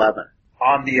chapter 11,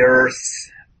 on the earth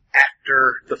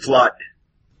after the flood.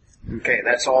 Okay,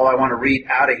 that's all I want to read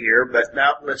out of here, but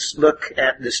now let's look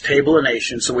at this table of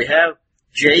nations. So we have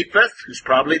Japheth, who's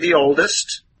probably the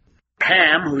oldest,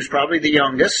 Ham, who's probably the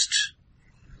youngest,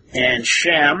 and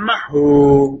Shem,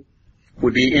 who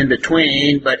would be in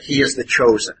between, but he is the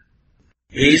chosen.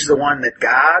 He's the one that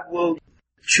God will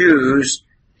choose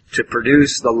to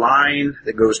produce the line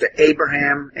that goes to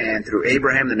Abraham, and through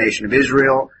Abraham, the nation of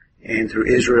Israel, and through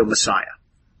Israel, Messiah.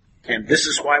 And this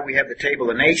is why we have the Table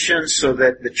of Nations, so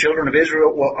that the children of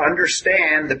Israel will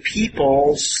understand the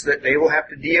peoples that they will have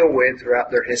to deal with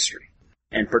throughout their history.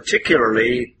 And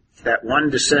particularly that one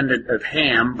descendant of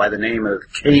Ham by the name of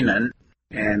Canaan,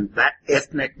 and that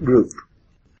ethnic group.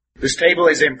 This table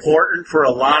is important for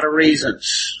a lot of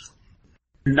reasons.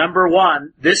 Number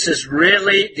one, this is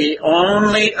really the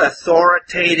only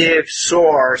authoritative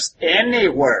source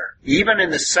anywhere, even in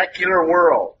the secular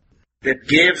world, that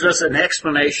gives us an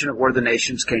explanation of where the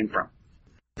nations came from.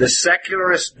 The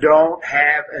secularists don't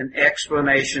have an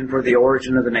explanation for the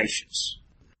origin of the nations.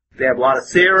 They have a lot of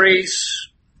theories,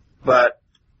 but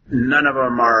none of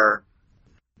them are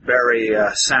very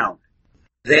sound.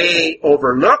 They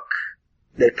overlook,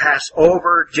 they pass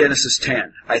over Genesis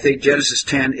 10. I think Genesis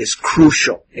 10 is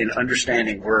crucial in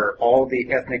understanding where all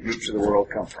the ethnic groups of the world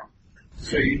come from.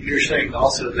 So you're saying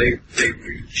also they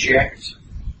reject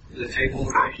the Table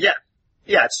of Nations?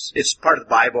 Yeah, it's part of the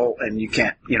Bible, and you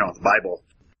can't, the Bible,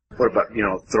 what about,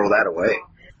 throw that away?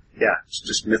 Yeah, it's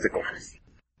just mythical.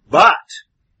 But,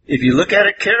 if you look at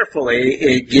it carefully,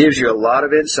 it gives you a lot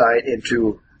of insight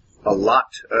into a lot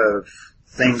of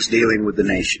things dealing with the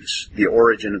nations, the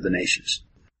origin of the nations.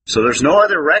 So there's no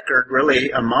other record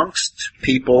really amongst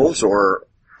peoples or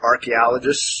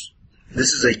archaeologists.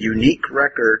 This is a unique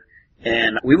record,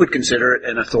 and we would consider it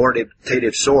an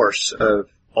authoritative source of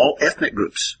all ethnic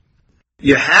groups.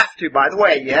 You have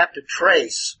to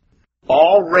trace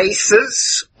all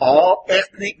races, all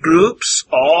ethnic groups,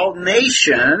 all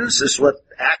nations. This is what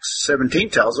Acts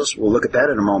 17 tells us. We'll look at that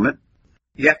in a moment.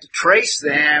 You have to trace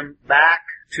them back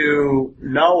to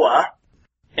Noah,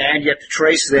 and you have to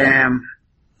trace them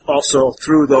also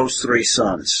through those three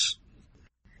sons.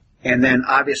 And then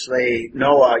obviously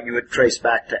Noah you would trace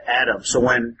back to Adam. So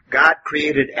when God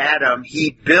created Adam, He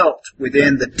built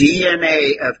within the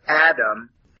DNA of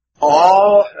Adam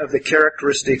all of the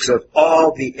characteristics of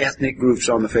all the ethnic groups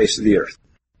on the face of the earth.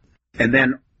 And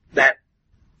then that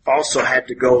also had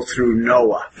to go through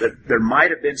Noah. There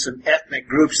might have been some ethnic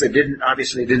groups that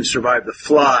didn't survive the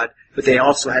flood, but they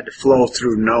also had to flow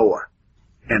through Noah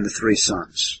and the three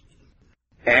sons.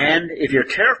 And if you're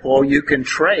careful, you can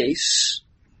trace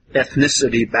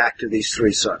ethnicity back to these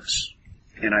three sons.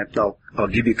 And I'll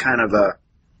give you kind of a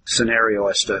scenario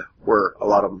as to where a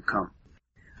lot of them come.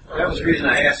 Well, that was the reason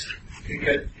I asked,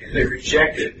 because if they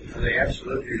reject it, and they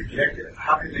absolutely reject it,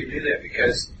 how can they do that?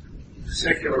 Because the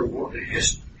secular world,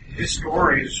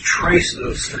 historians trace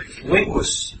those things,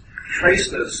 linguists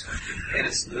trace those things, and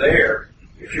it's there.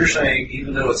 If you're saying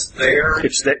even though it's there,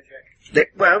 because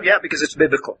it's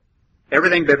biblical.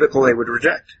 Everything biblical they would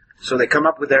reject. So they come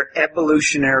up with their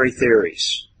evolutionary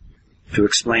theories to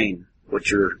explain what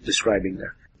you're describing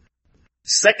there.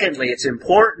 Secondly, it's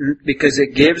important because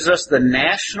it gives us the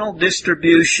national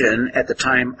distribution at the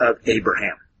time of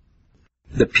Abraham.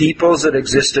 The peoples that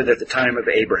existed at the time of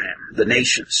Abraham, the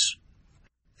nations.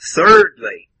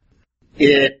 Thirdly,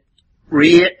 it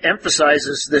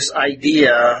re-emphasizes this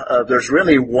idea of there's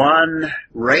really one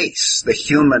race, the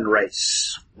human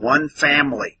race, one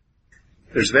family.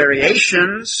 There's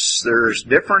variations, there's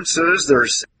differences,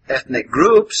 there's ethnic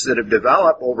groups that have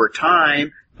developed over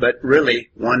time, but really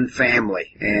one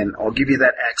family. And I'll give you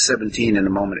that Acts 17 in a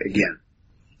moment again.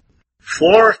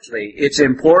 Fourthly, it's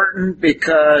important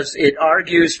because it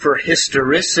argues for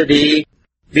historicity,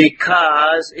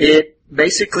 because it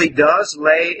basically does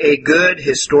lay a good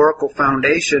historical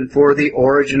foundation for the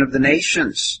origin of the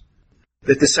nations,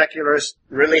 that the secularist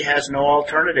really has no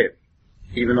alternative,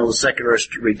 even though the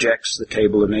secularist rejects the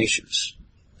Table of Nations.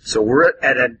 So we're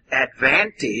at an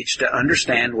advantage to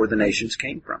understand where the nations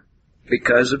came from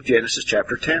because of Genesis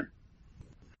chapter 10.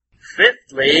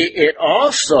 Fifthly, it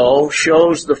also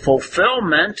shows the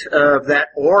fulfillment of that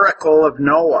oracle of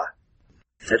Noah,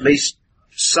 at least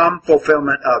some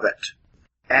fulfillment of it,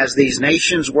 as these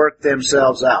nations work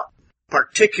themselves out,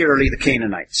 particularly the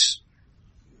Canaanites.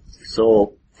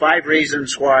 So 5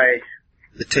 reasons why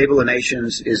the Table of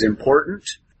Nations is important.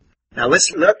 Now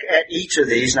let's look at each of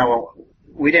these. Now,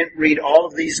 we didn't read all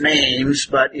of these names,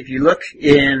 but if you look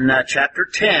in chapter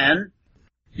 10,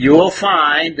 you will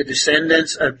find the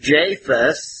descendants of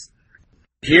Japheth.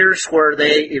 Here's where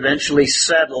they eventually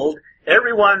settled.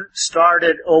 Everyone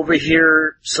started over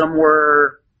here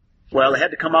somewhere. Well, they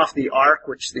had to come off the ark,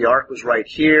 which the ark was right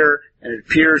here, and it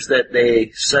appears that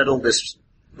they settled this,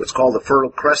 what's called the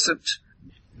Fertile Crescent,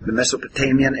 the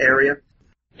Mesopotamian area.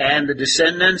 And the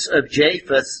descendants of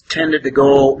Japheth tended to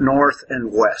go north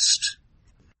and west.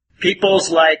 Peoples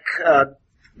like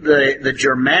the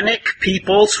Germanic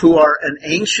peoples, who are an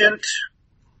ancient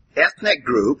ethnic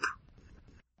group.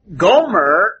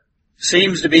 Gomer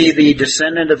seems to be the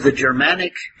descendant of the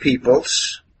Germanic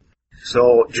peoples.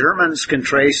 So Germans can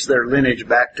trace their lineage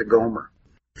back to Gomer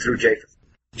through Japheth.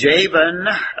 Javan,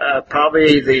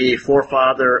 probably the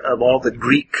forefather of all the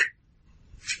Greek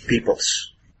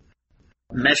peoples.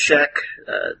 Meshech,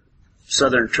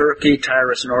 southern Turkey.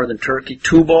 Tyrus, northern Turkey.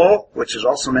 Tubal, which is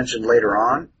also mentioned later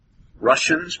on.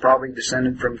 Russians, probably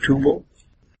descended from Tubal.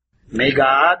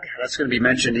 Magog, that's going to be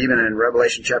mentioned even in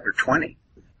Revelation chapter 20.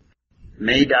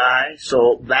 Madai,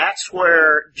 so that's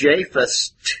where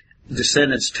Japheth's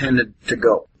descendants tended to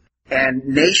go. And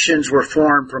nations were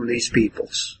formed from these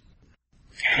peoples.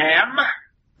 Ham,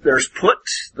 there's Put,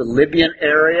 the Libyan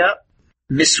area.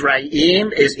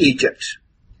 Misraim is Egypt.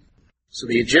 So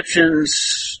the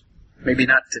Egyptians, maybe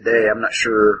not today, I'm not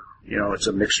sure, it's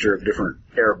a mixture of different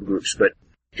Arab groups, but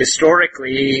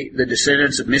historically the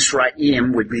descendants of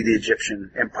Misraim would be the Egyptian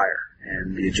empire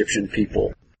and the Egyptian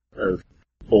people of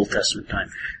Old Testament time.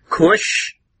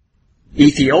 Cush,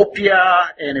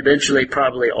 Ethiopia, and eventually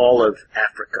probably all of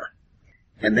Africa.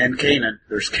 And then Canaan.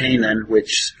 There's Canaan,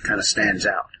 which kind of stands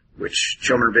out, which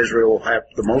children of Israel will have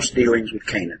the most dealings with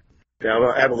Canaan.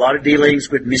 They'll have a lot of dealings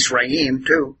with Misraim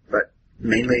too, but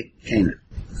mainly Canaan.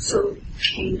 So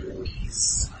Canaan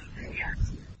is...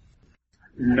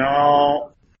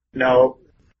 No.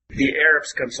 The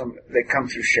Arabs come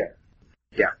through Shem.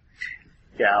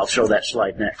 Yeah, I'll show that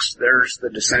slide next. There's the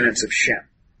descendants of Shem.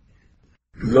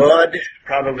 Lud,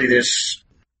 probably this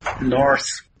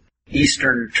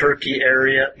northeastern Turkey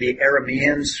area. The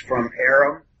Arameans from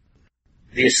Aram.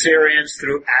 The Assyrians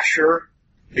through Ashur.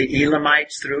 The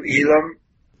Elamites through Elam.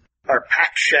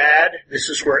 Arpachshad, this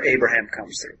is where Abraham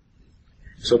comes through.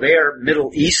 So they are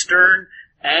Middle Eastern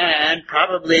and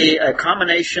probably a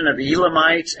combination of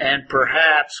Elamites and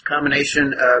perhaps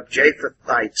combination of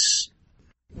Japhethites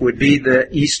would be the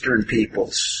eastern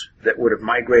peoples that would have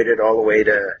migrated all the way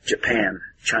to Japan,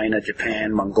 China,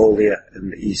 Japan, Mongolia,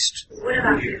 and the east. What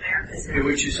about the Americas?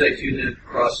 Would you say, too, that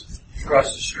cross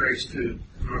the straits to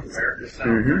North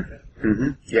America?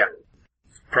 Yeah.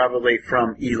 Probably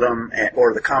from Elam,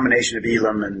 or the combination of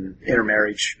Elam and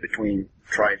intermarriage between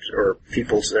tribes or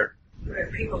peoples there.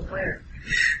 People where?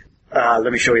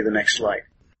 Let me show you the next slide.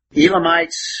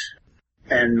 Elamites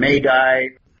and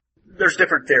Madai, there's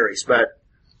different theories, but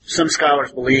some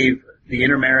scholars believe the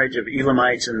intermarriage of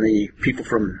Elamites and the people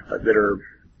that are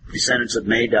descendants of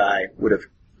Madai would have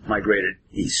migrated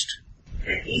east.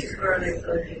 And east, where are they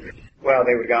going? Well,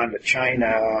 they would have gone to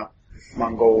China,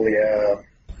 Mongolia,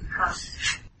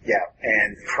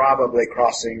 and probably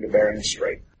crossing the Bering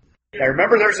Strait. Now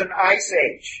remember, there's an ice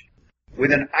age.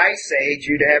 With an ice age,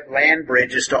 you'd have land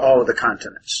bridges to all of the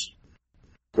continents,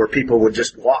 where people would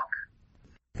just walk.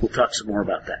 We'll talk some more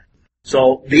about that.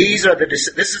 So this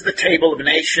is the table of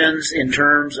nations in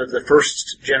terms of the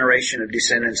first generation of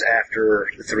descendants after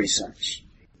the three sons.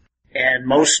 And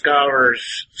most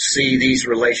scholars see these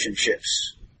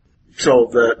relationships. So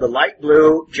the light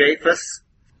blue, Japheth,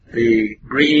 the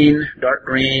green, dark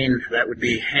green, that would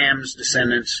be Ham's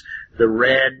descendants. The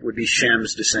red would be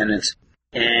Shem's descendants.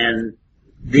 And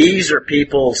these are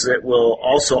peoples that will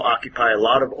also occupy a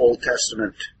lot of Old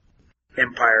Testament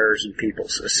empires and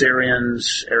peoples.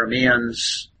 Assyrians,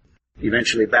 Arameans,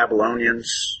 eventually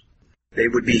Babylonians. They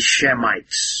would be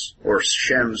Shemites, or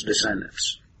Shem's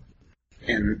descendants.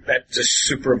 And that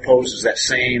just superimposes that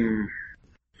same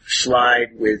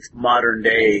slide with modern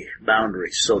day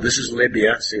boundaries. So this is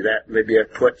Libya. See that? Libya,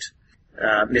 Put,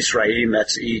 Misraim,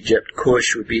 that's Egypt.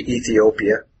 Cush would be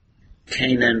Ethiopia.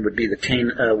 Canaan would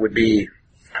be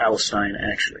Palestine,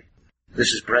 actually.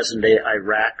 This is present day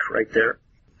Iraq right there.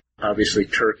 Obviously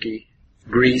Turkey.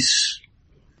 Greece.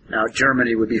 Now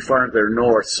Germany would be farther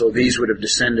north, so these would have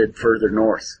descended further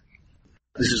north.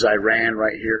 This is Iran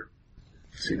right here.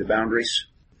 See the boundaries?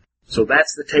 So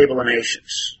that's the table of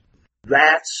nations.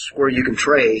 That's where you can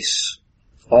trace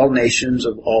all nations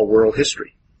of all world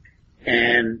history.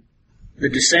 And the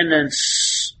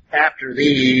descendants after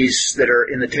these that are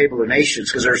in the table of nations,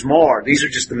 because there's more, these are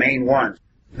just the main ones.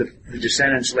 The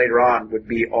descendants later on would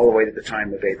be all the way to the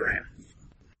time of Abraham.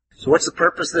 So what's the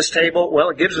purpose of this table? Well,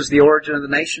 it gives us the origin of the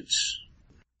nations.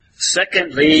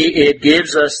 Secondly, it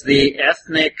gives us the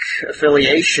ethnic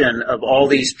affiliation of all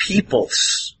these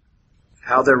peoples,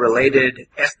 how they're related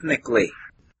ethnically.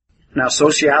 Now,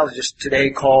 sociologists today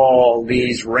call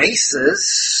these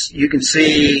races. You can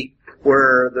see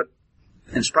where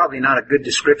and it's probably not a good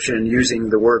description using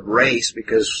the word race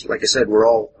because, like I said, we're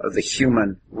all of the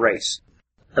human race.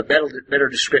 A better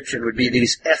description would be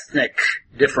these ethnic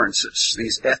differences,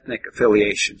 these ethnic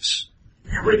affiliations.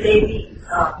 And would they be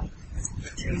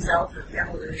the result of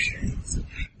evolution?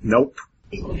 Nope.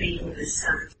 People being the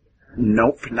sun.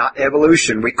 Nope, not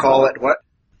evolution. We call it what?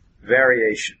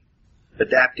 Variation.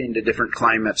 Adapting to different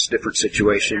climates, different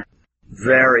situations.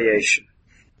 Variation.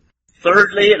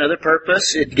 Thirdly, another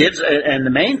purpose, it gives, and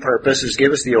the main purpose is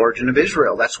give us the origin of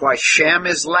Israel. That's why Shem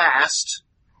is last,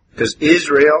 because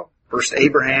Israel, first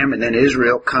Abraham, and then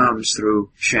Israel comes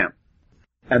through Shem.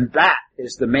 And that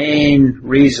is the main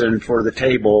reason for the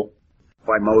table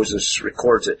why Moses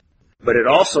records it. But it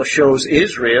also shows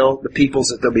Israel, the peoples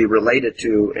that they'll be related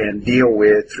to and deal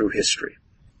with through history.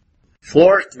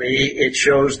 Fourthly, it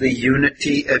shows the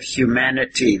unity of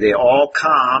humanity. They all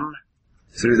come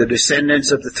through the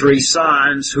descendants of the three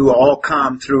sons, who all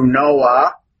come through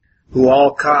Noah, who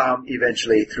all come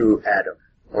eventually through Adam,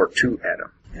 or to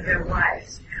Adam. And their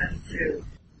wives come through.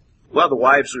 Well, the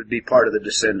wives would be part of the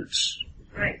descendants.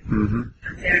 Right. Mm-hmm.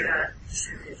 But they're not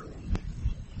descendants.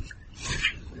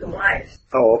 The wives.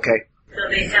 Oh, okay. So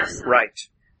they have some. Right.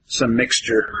 Some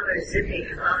mixture. Some others that they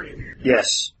come in there.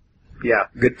 Yes. Yeah,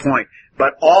 good point.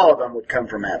 But all of them would come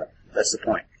from Adam. That's the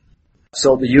point.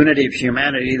 So the unity of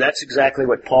humanity, that's exactly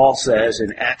what Paul says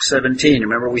in Acts 17.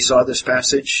 Remember we saw this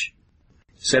passage?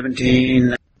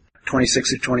 17,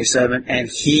 26 to 27. And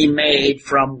he made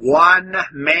from one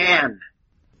man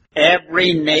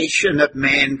every nation of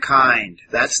mankind.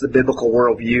 That's the biblical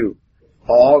worldview.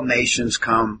 All nations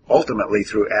come ultimately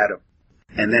through Adam.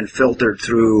 And then filtered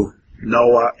through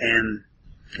Noah and,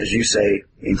 as you say,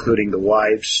 including the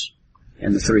wives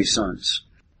and the three sons.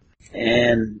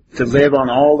 And to live on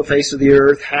all the face of the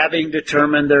earth, having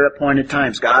determined their appointed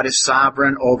times. God is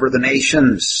sovereign over the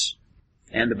nations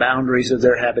and the boundaries of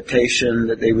their habitation,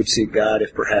 that they would seek God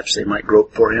if perhaps they might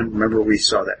grope for Him. Remember, we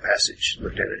saw that passage,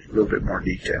 looked at it in a little bit more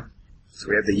detail. So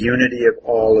we have the unity of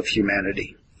all of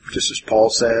humanity, just as Paul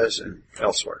says and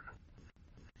elsewhere.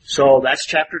 So that's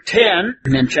chapter 10.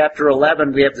 And in chapter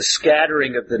 11, we have the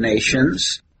scattering of the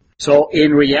nations. So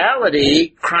in reality,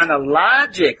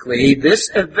 chronologically,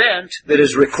 this event that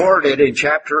is recorded in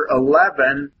chapter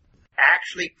 11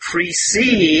 actually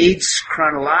precedes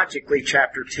chronologically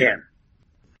chapter 10.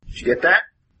 Did you get that?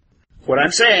 What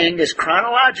I'm saying is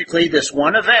chronologically, this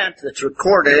one event that's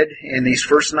recorded in these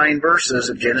first 9 verses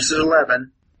of Genesis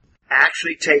 11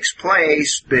 actually takes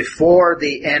place before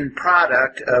the end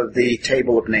product of the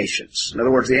Table of Nations. In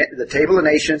other words, the Table of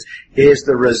Nations is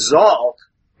the result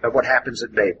of what happens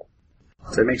at Babel.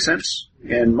 Does that make sense?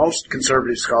 And most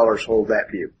conservative scholars hold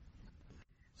that view.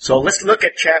 So let's look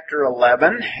at chapter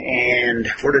 11, and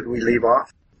where did we leave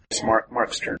off? It's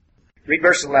Mark's turn. Read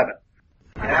verse 11.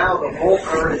 Now the whole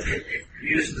earth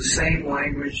used the same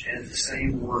language and the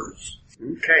same words.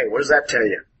 Okay, what does that tell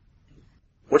you?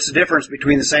 What's the difference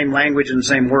between the same language and the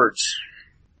same words?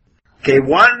 Okay,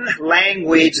 one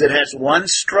language that has one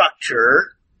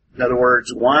structure, in other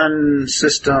words, one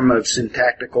system of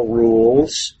syntactical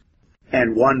rules,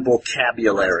 and one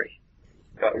vocabulary.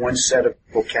 One set of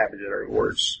vocabulary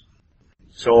words.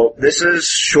 So this is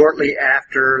shortly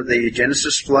after the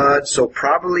Genesis flood, so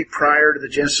probably prior to the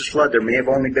Genesis flood there may have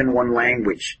only been one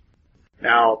language.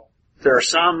 Now, there are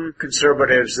some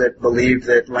conservatives that believe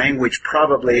that language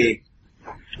probably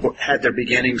had their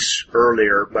beginnings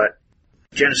earlier, but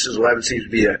Genesis 11 seems to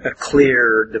be a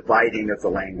clear dividing of the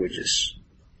languages.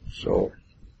 So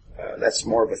that's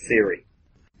more of a theory.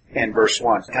 And verse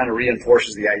 1 kind of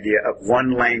reinforces the idea of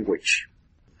one language.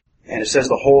 And it says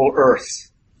the whole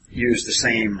earth used the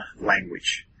same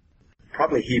language.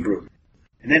 Probably Hebrew.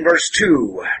 And then verse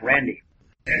 2, Randy.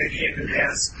 And it came to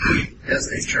pass, as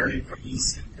they journeyed from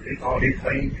east, they found a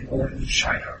plain in Oren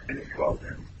Shinar, and they dwelt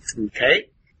there. Okay.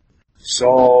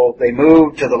 So they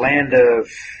moved to the land of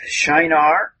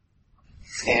Shinar.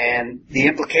 And the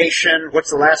implication,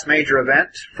 what's the last major event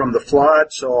from the flood?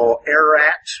 So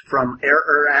Ararat, from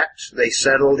Ararat, they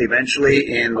settled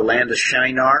eventually in the land of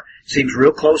Shinar. Seems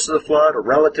real close to the flood, or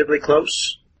relatively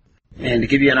close. And to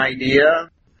give you an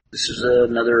idea, this is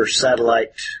another satellite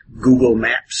Google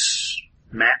Maps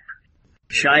map.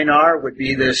 Shinar would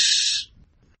be this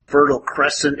Fertile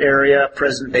Crescent area,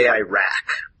 present-day Iraq.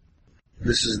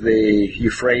 This is the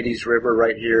Euphrates River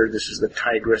right here. This is the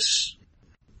Tigris.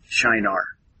 Shinar.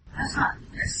 That's not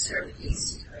necessarily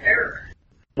east of Ararat.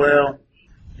 Well,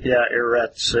 yeah,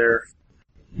 Ararat's there.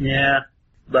 Yeah,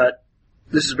 but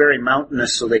this is very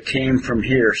mountainous, so they came from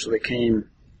here, so they came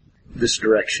this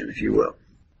direction, if you will.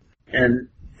 And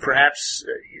perhaps,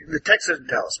 the text doesn't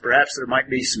tell us, perhaps there might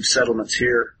be some settlements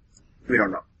here. We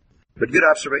don't know. But good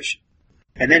observation.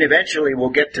 And then eventually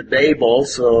we'll get to Babel,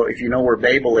 so if you know where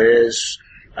Babel is,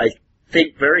 I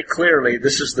think very clearly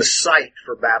this is the site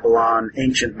for Babylon,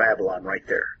 ancient Babylon right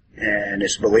there. And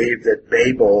it's believed that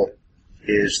Babel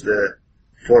is the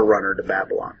forerunner to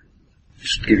Babylon.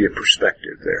 Just to give you a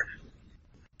perspective there.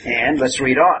 And let's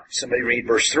read on. Somebody read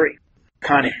verse 3.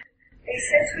 Connie. They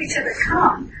said to each other,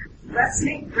 "Come, let's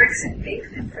make bricks and bake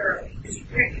them thoroughly. Use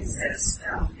brick instead of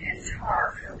stone, and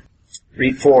tar fill."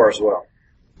 Read 4 as well.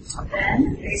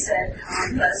 Then they said,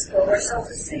 "Come, let us build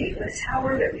ourselves a city with a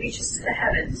tower that reaches to the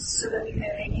heavens, so that we may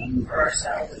have a name for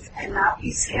ourselves and not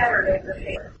be scattered over the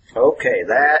face." Okay,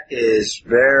 that is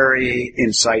very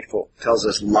insightful. Tells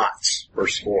us lots,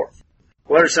 verse 4.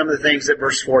 What are some of the things that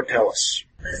verse 4 tell us?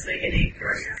 Let's make a name for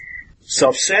ourselves.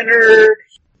 Self-centered.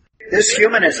 This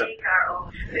humanism. Make our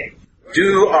own thing.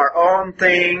 Do our own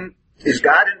thing. Is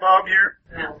God involved here?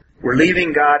 No. We're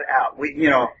leaving God out.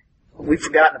 We've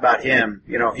forgotten about Him.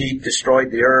 He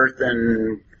destroyed the earth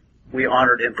and we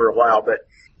honored Him for a while, but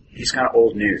He's kind of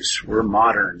old news. We're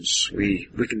moderns. We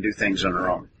can do things on our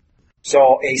own.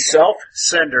 So a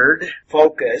self-centered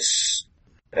focus,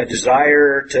 a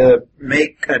desire to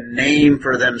make a name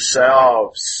for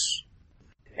themselves.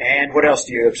 And what else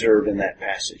do you observe in that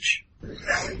passage?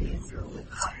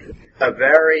 A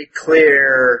very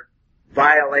clear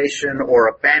violation or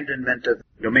abandonment of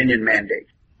dominion mandate,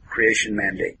 creation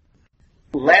mandate.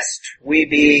 Lest we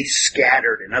be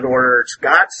scattered. In other words,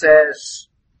 God says,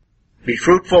 be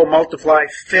fruitful, multiply,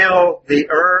 fill the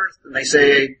earth. And they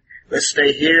say, let's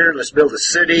stay here, let's build a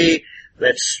city,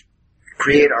 let's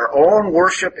create our own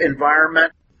worship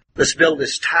environment, let's build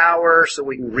this tower so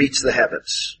we can reach the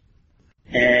heavens.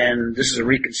 And this is a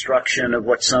reconstruction of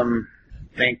what some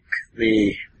think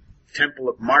the Temple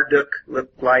of Marduk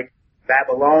looked like.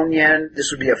 Babylonian,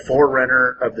 this would be a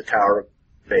forerunner of the Tower of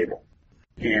Babel.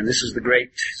 And this is the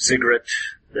great ziggurat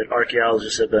that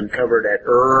archaeologists have uncovered at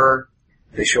Ur.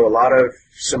 They show a lot of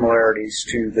similarities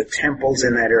to the temples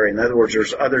in that area. In other words,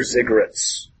 there's other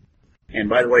ziggurats. And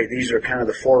by the way, these are kind of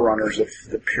the forerunners of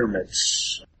the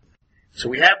pyramids. So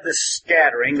we have this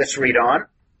scattering. Let's read on.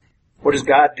 What does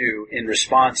God do in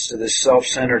response to this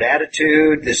self-centered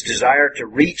attitude, this desire to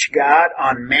reach God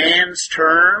on man's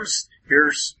terms?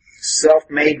 Here's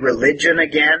self-made religion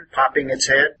again, popping its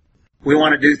head. We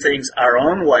want to do things our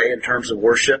own way in terms of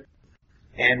worship.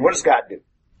 And what does God do?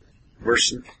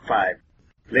 Verse 5.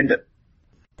 Linda.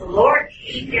 The Lord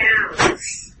came down to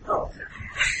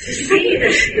see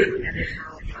the two and the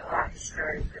house of God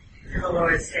started. And the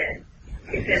Lord said,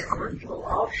 if as one will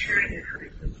all shine in her,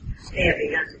 they have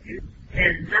begun to do,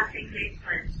 then nothing they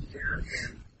plan to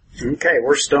do. Okay,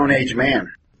 we're Stone Age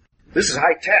man. This is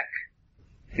high tech.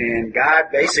 And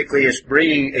God basically is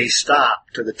bringing a stop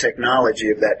to the technology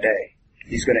of that day.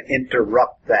 He's going to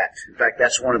interrupt that. In fact,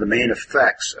 that's one of the main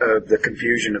effects of the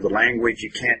confusion of the language.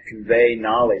 You can't convey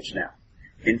knowledge now,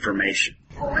 information.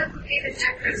 Well, what would be the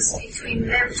difference between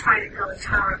them trying to build a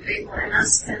Tower of Babel and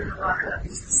us spinning the rock up into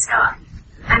the sky?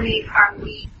 I mean,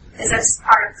 is that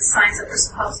part of the science that we're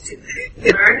supposed to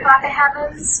learn about the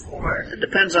heavens, or? It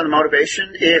depends on the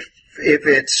motivation. If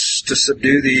it's to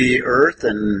subdue the earth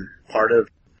and part of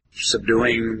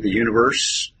subduing the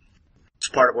universe, it's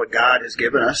part of what God has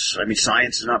given us. I mean,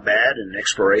 science is not bad and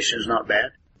exploration is not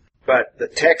bad. But the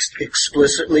text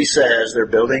explicitly says they're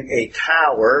building a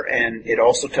tower, and it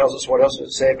also tells us what else does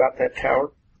it say about that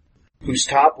tower? Whose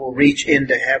top will reach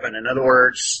into heaven. In other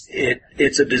words,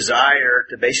 it's a desire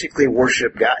to basically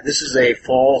worship God. This is a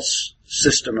false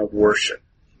system of worship.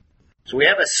 So we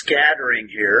have a scattering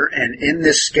here, and in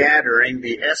this scattering,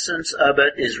 the essence of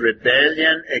it is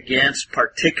rebellion against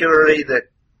particularly the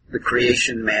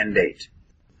creation mandate.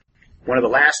 One of the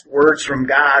last words from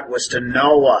God was to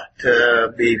Noah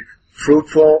to be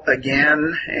fruitful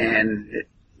again, and it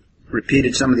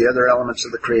repeated some of the other elements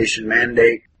of the creation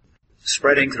mandate.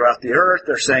 Spreading throughout the earth,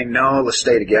 they're saying, no, let's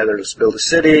stay together, let's build a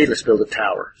city, let's build a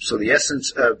tower. So the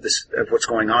essence of what's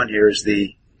going on here is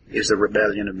the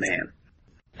rebellion of man.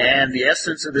 And the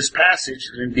essence of this passage is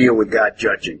going to deal with God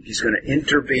judging. He's going to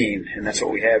intervene, and that's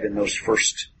what we have in those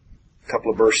first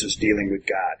couple of verses dealing with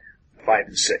God, 5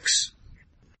 and 6.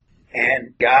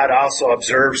 And God also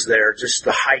observes there just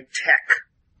the high-tech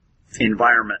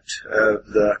environment of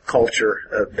the culture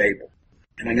of Babel.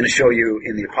 And I'm going to show you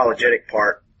in the apologetic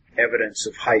part evidence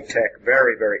of high-tech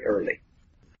very, very early.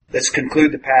 Let's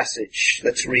conclude the passage.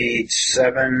 Let's read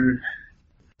 7.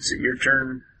 Is it your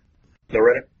turn,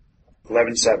 Loretta?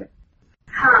 11:7.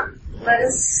 Come, let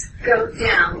us go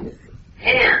down,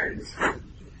 and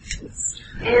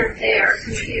they are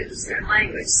confused, their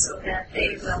language, so that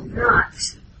they will not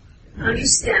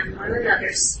understand one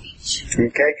another's speech.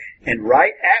 Okay, and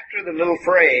right after the little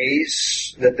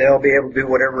phrase that they'll be able to do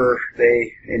whatever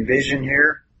they envision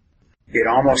here, it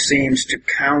almost seems to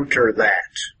counter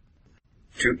that.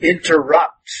 to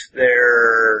interrupt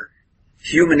their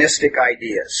humanistic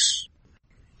ideas,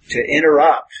 to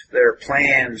interrupt their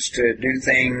plans to do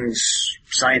things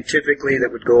scientifically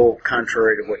that would go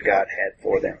contrary to what God had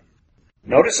for them.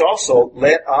 Notice also,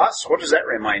 let us, what does that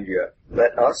remind you of?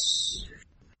 Let us,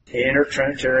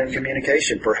 inter-Trinitarian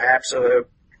communication, perhaps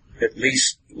at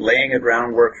least laying a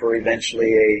groundwork for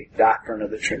eventually a doctrine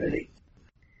of the Trinity.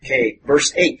 Okay,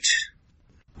 verse 8.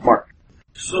 Mark.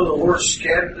 So the Lord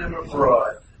scattered them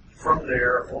abroad from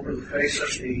there over the face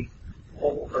of the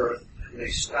whole earth, and they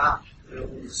stopped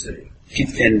building the city.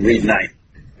 And read 9.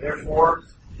 Therefore,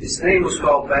 its name was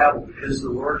called Babel, because the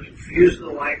Lord confused the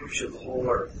language of the whole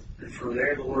earth. And from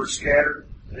there the Lord scattered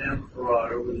them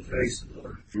abroad over the face of the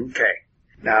earth. Okay.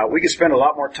 Now, we could spend a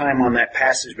lot more time on that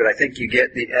passage, but I think you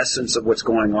get the essence of what's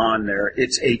going on there.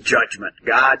 It's a judgment.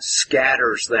 God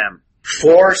scatters them,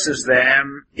 forces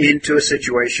them into a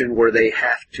situation where they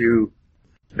have to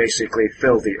basically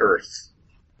fill the earth.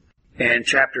 And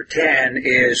chapter 10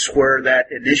 is where that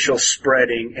initial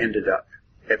spreading ended up,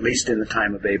 at least in the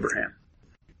time of Abraham.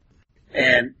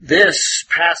 And this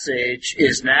passage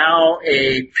is now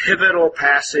a pivotal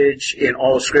passage in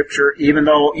all of Scripture, even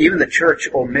though even the church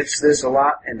omits this a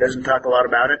lot and doesn't talk a lot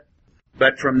about it.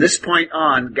 But from this point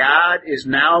on, God is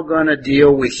now going to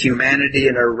deal with humanity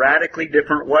in a radically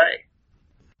different way.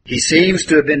 He seems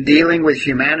to have been dealing with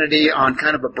humanity on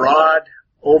kind of a broad,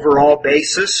 overall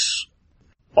basis.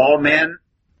 All men,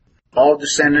 all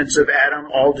descendants of Adam,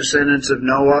 all descendants of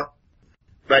Noah.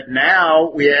 But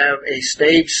now we have a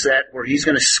stage set where he's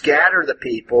going to scatter the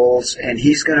peoples, and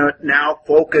he's going to now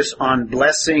focus on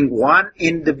blessing one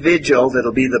individual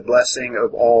that'll be the blessing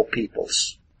of all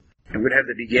peoples. And we'd have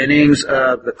the beginnings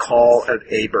of the call of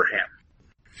Abraham.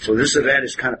 So this event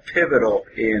is kind of pivotal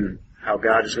in how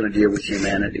God is going to deal with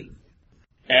humanity.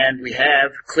 And we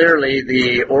have clearly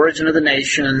the origin of the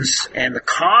nations, and the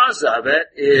cause of it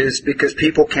is because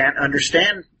people can't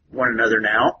understand one another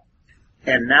now.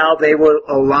 And now they will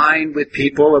align with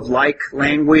people of like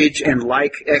language and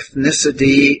like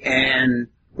ethnicity and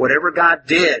whatever God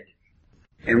did.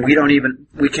 And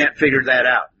we can't figure that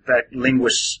out. In fact,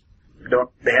 linguists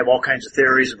they have all kinds of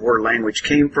theories of where language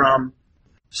came from.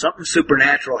 Something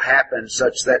supernatural happened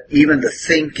such that even the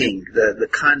thinking, the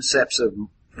concepts of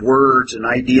words and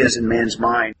ideas in man's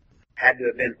mind had to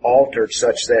have been altered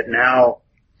such that now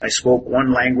I spoke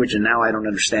one language and now I don't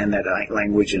understand that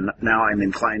language, and now I'm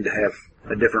inclined to have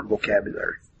a different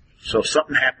vocabulary. So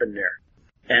something happened there.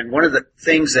 And one of the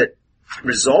things that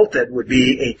resulted would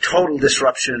be a total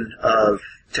disruption of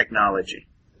technology.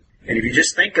 And if you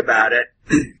just think about it,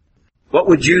 what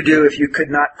would you do if you could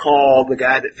not call the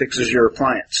guy that fixes your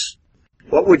appliance?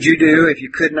 What would you do if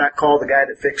you could not call the guy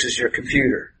that fixes your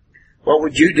computer? What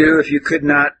would you do if you could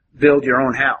not build your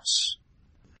own house?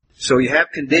 So you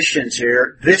have conditions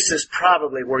here. This is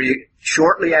probably where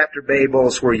shortly after Babel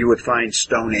is where you would find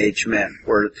Stone Age men,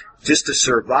 where just to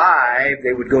survive,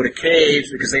 they would go to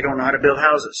caves because they don't know how to build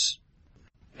houses.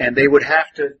 And they would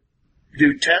have to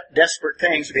do desperate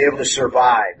things to be able to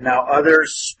survive. Now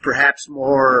others, perhaps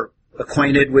more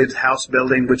acquainted with house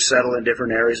building, would settle in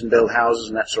different areas and build houses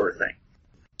and that sort of thing.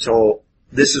 So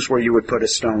this is where you would put a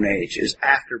Stone Age, is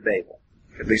after Babel.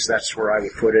 At least that's where I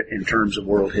would put it in terms of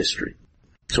world history.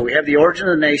 So we have the origin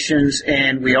of the nations,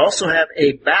 and we also have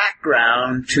a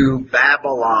background to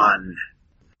Babylon.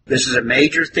 This is a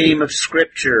major theme of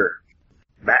Scripture.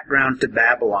 Background to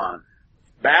Babylon.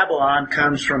 Babylon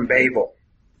comes from Babel.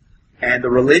 And the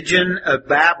religion of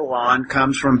Babylon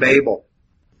comes from Babel.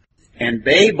 And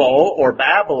Babel, or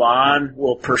Babylon,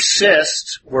 will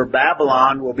persist, where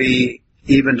Babylon will be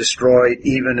even destroyed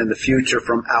even in the future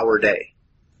from our day.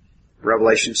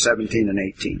 Revelation 17 and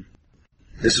 18.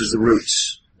 This is the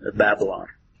roots of Babylon.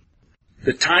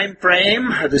 The time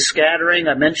frame of the scattering,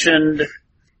 I mentioned,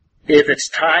 if it's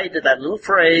tied to that little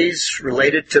phrase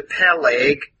related to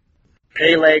Peleg.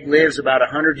 Peleg lives about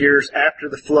 100 years after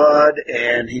the flood,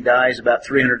 and he dies about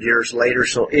 300 years later.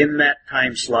 So in that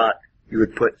time slot, you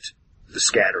would put the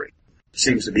scattering. It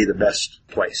seems to be the best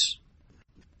place.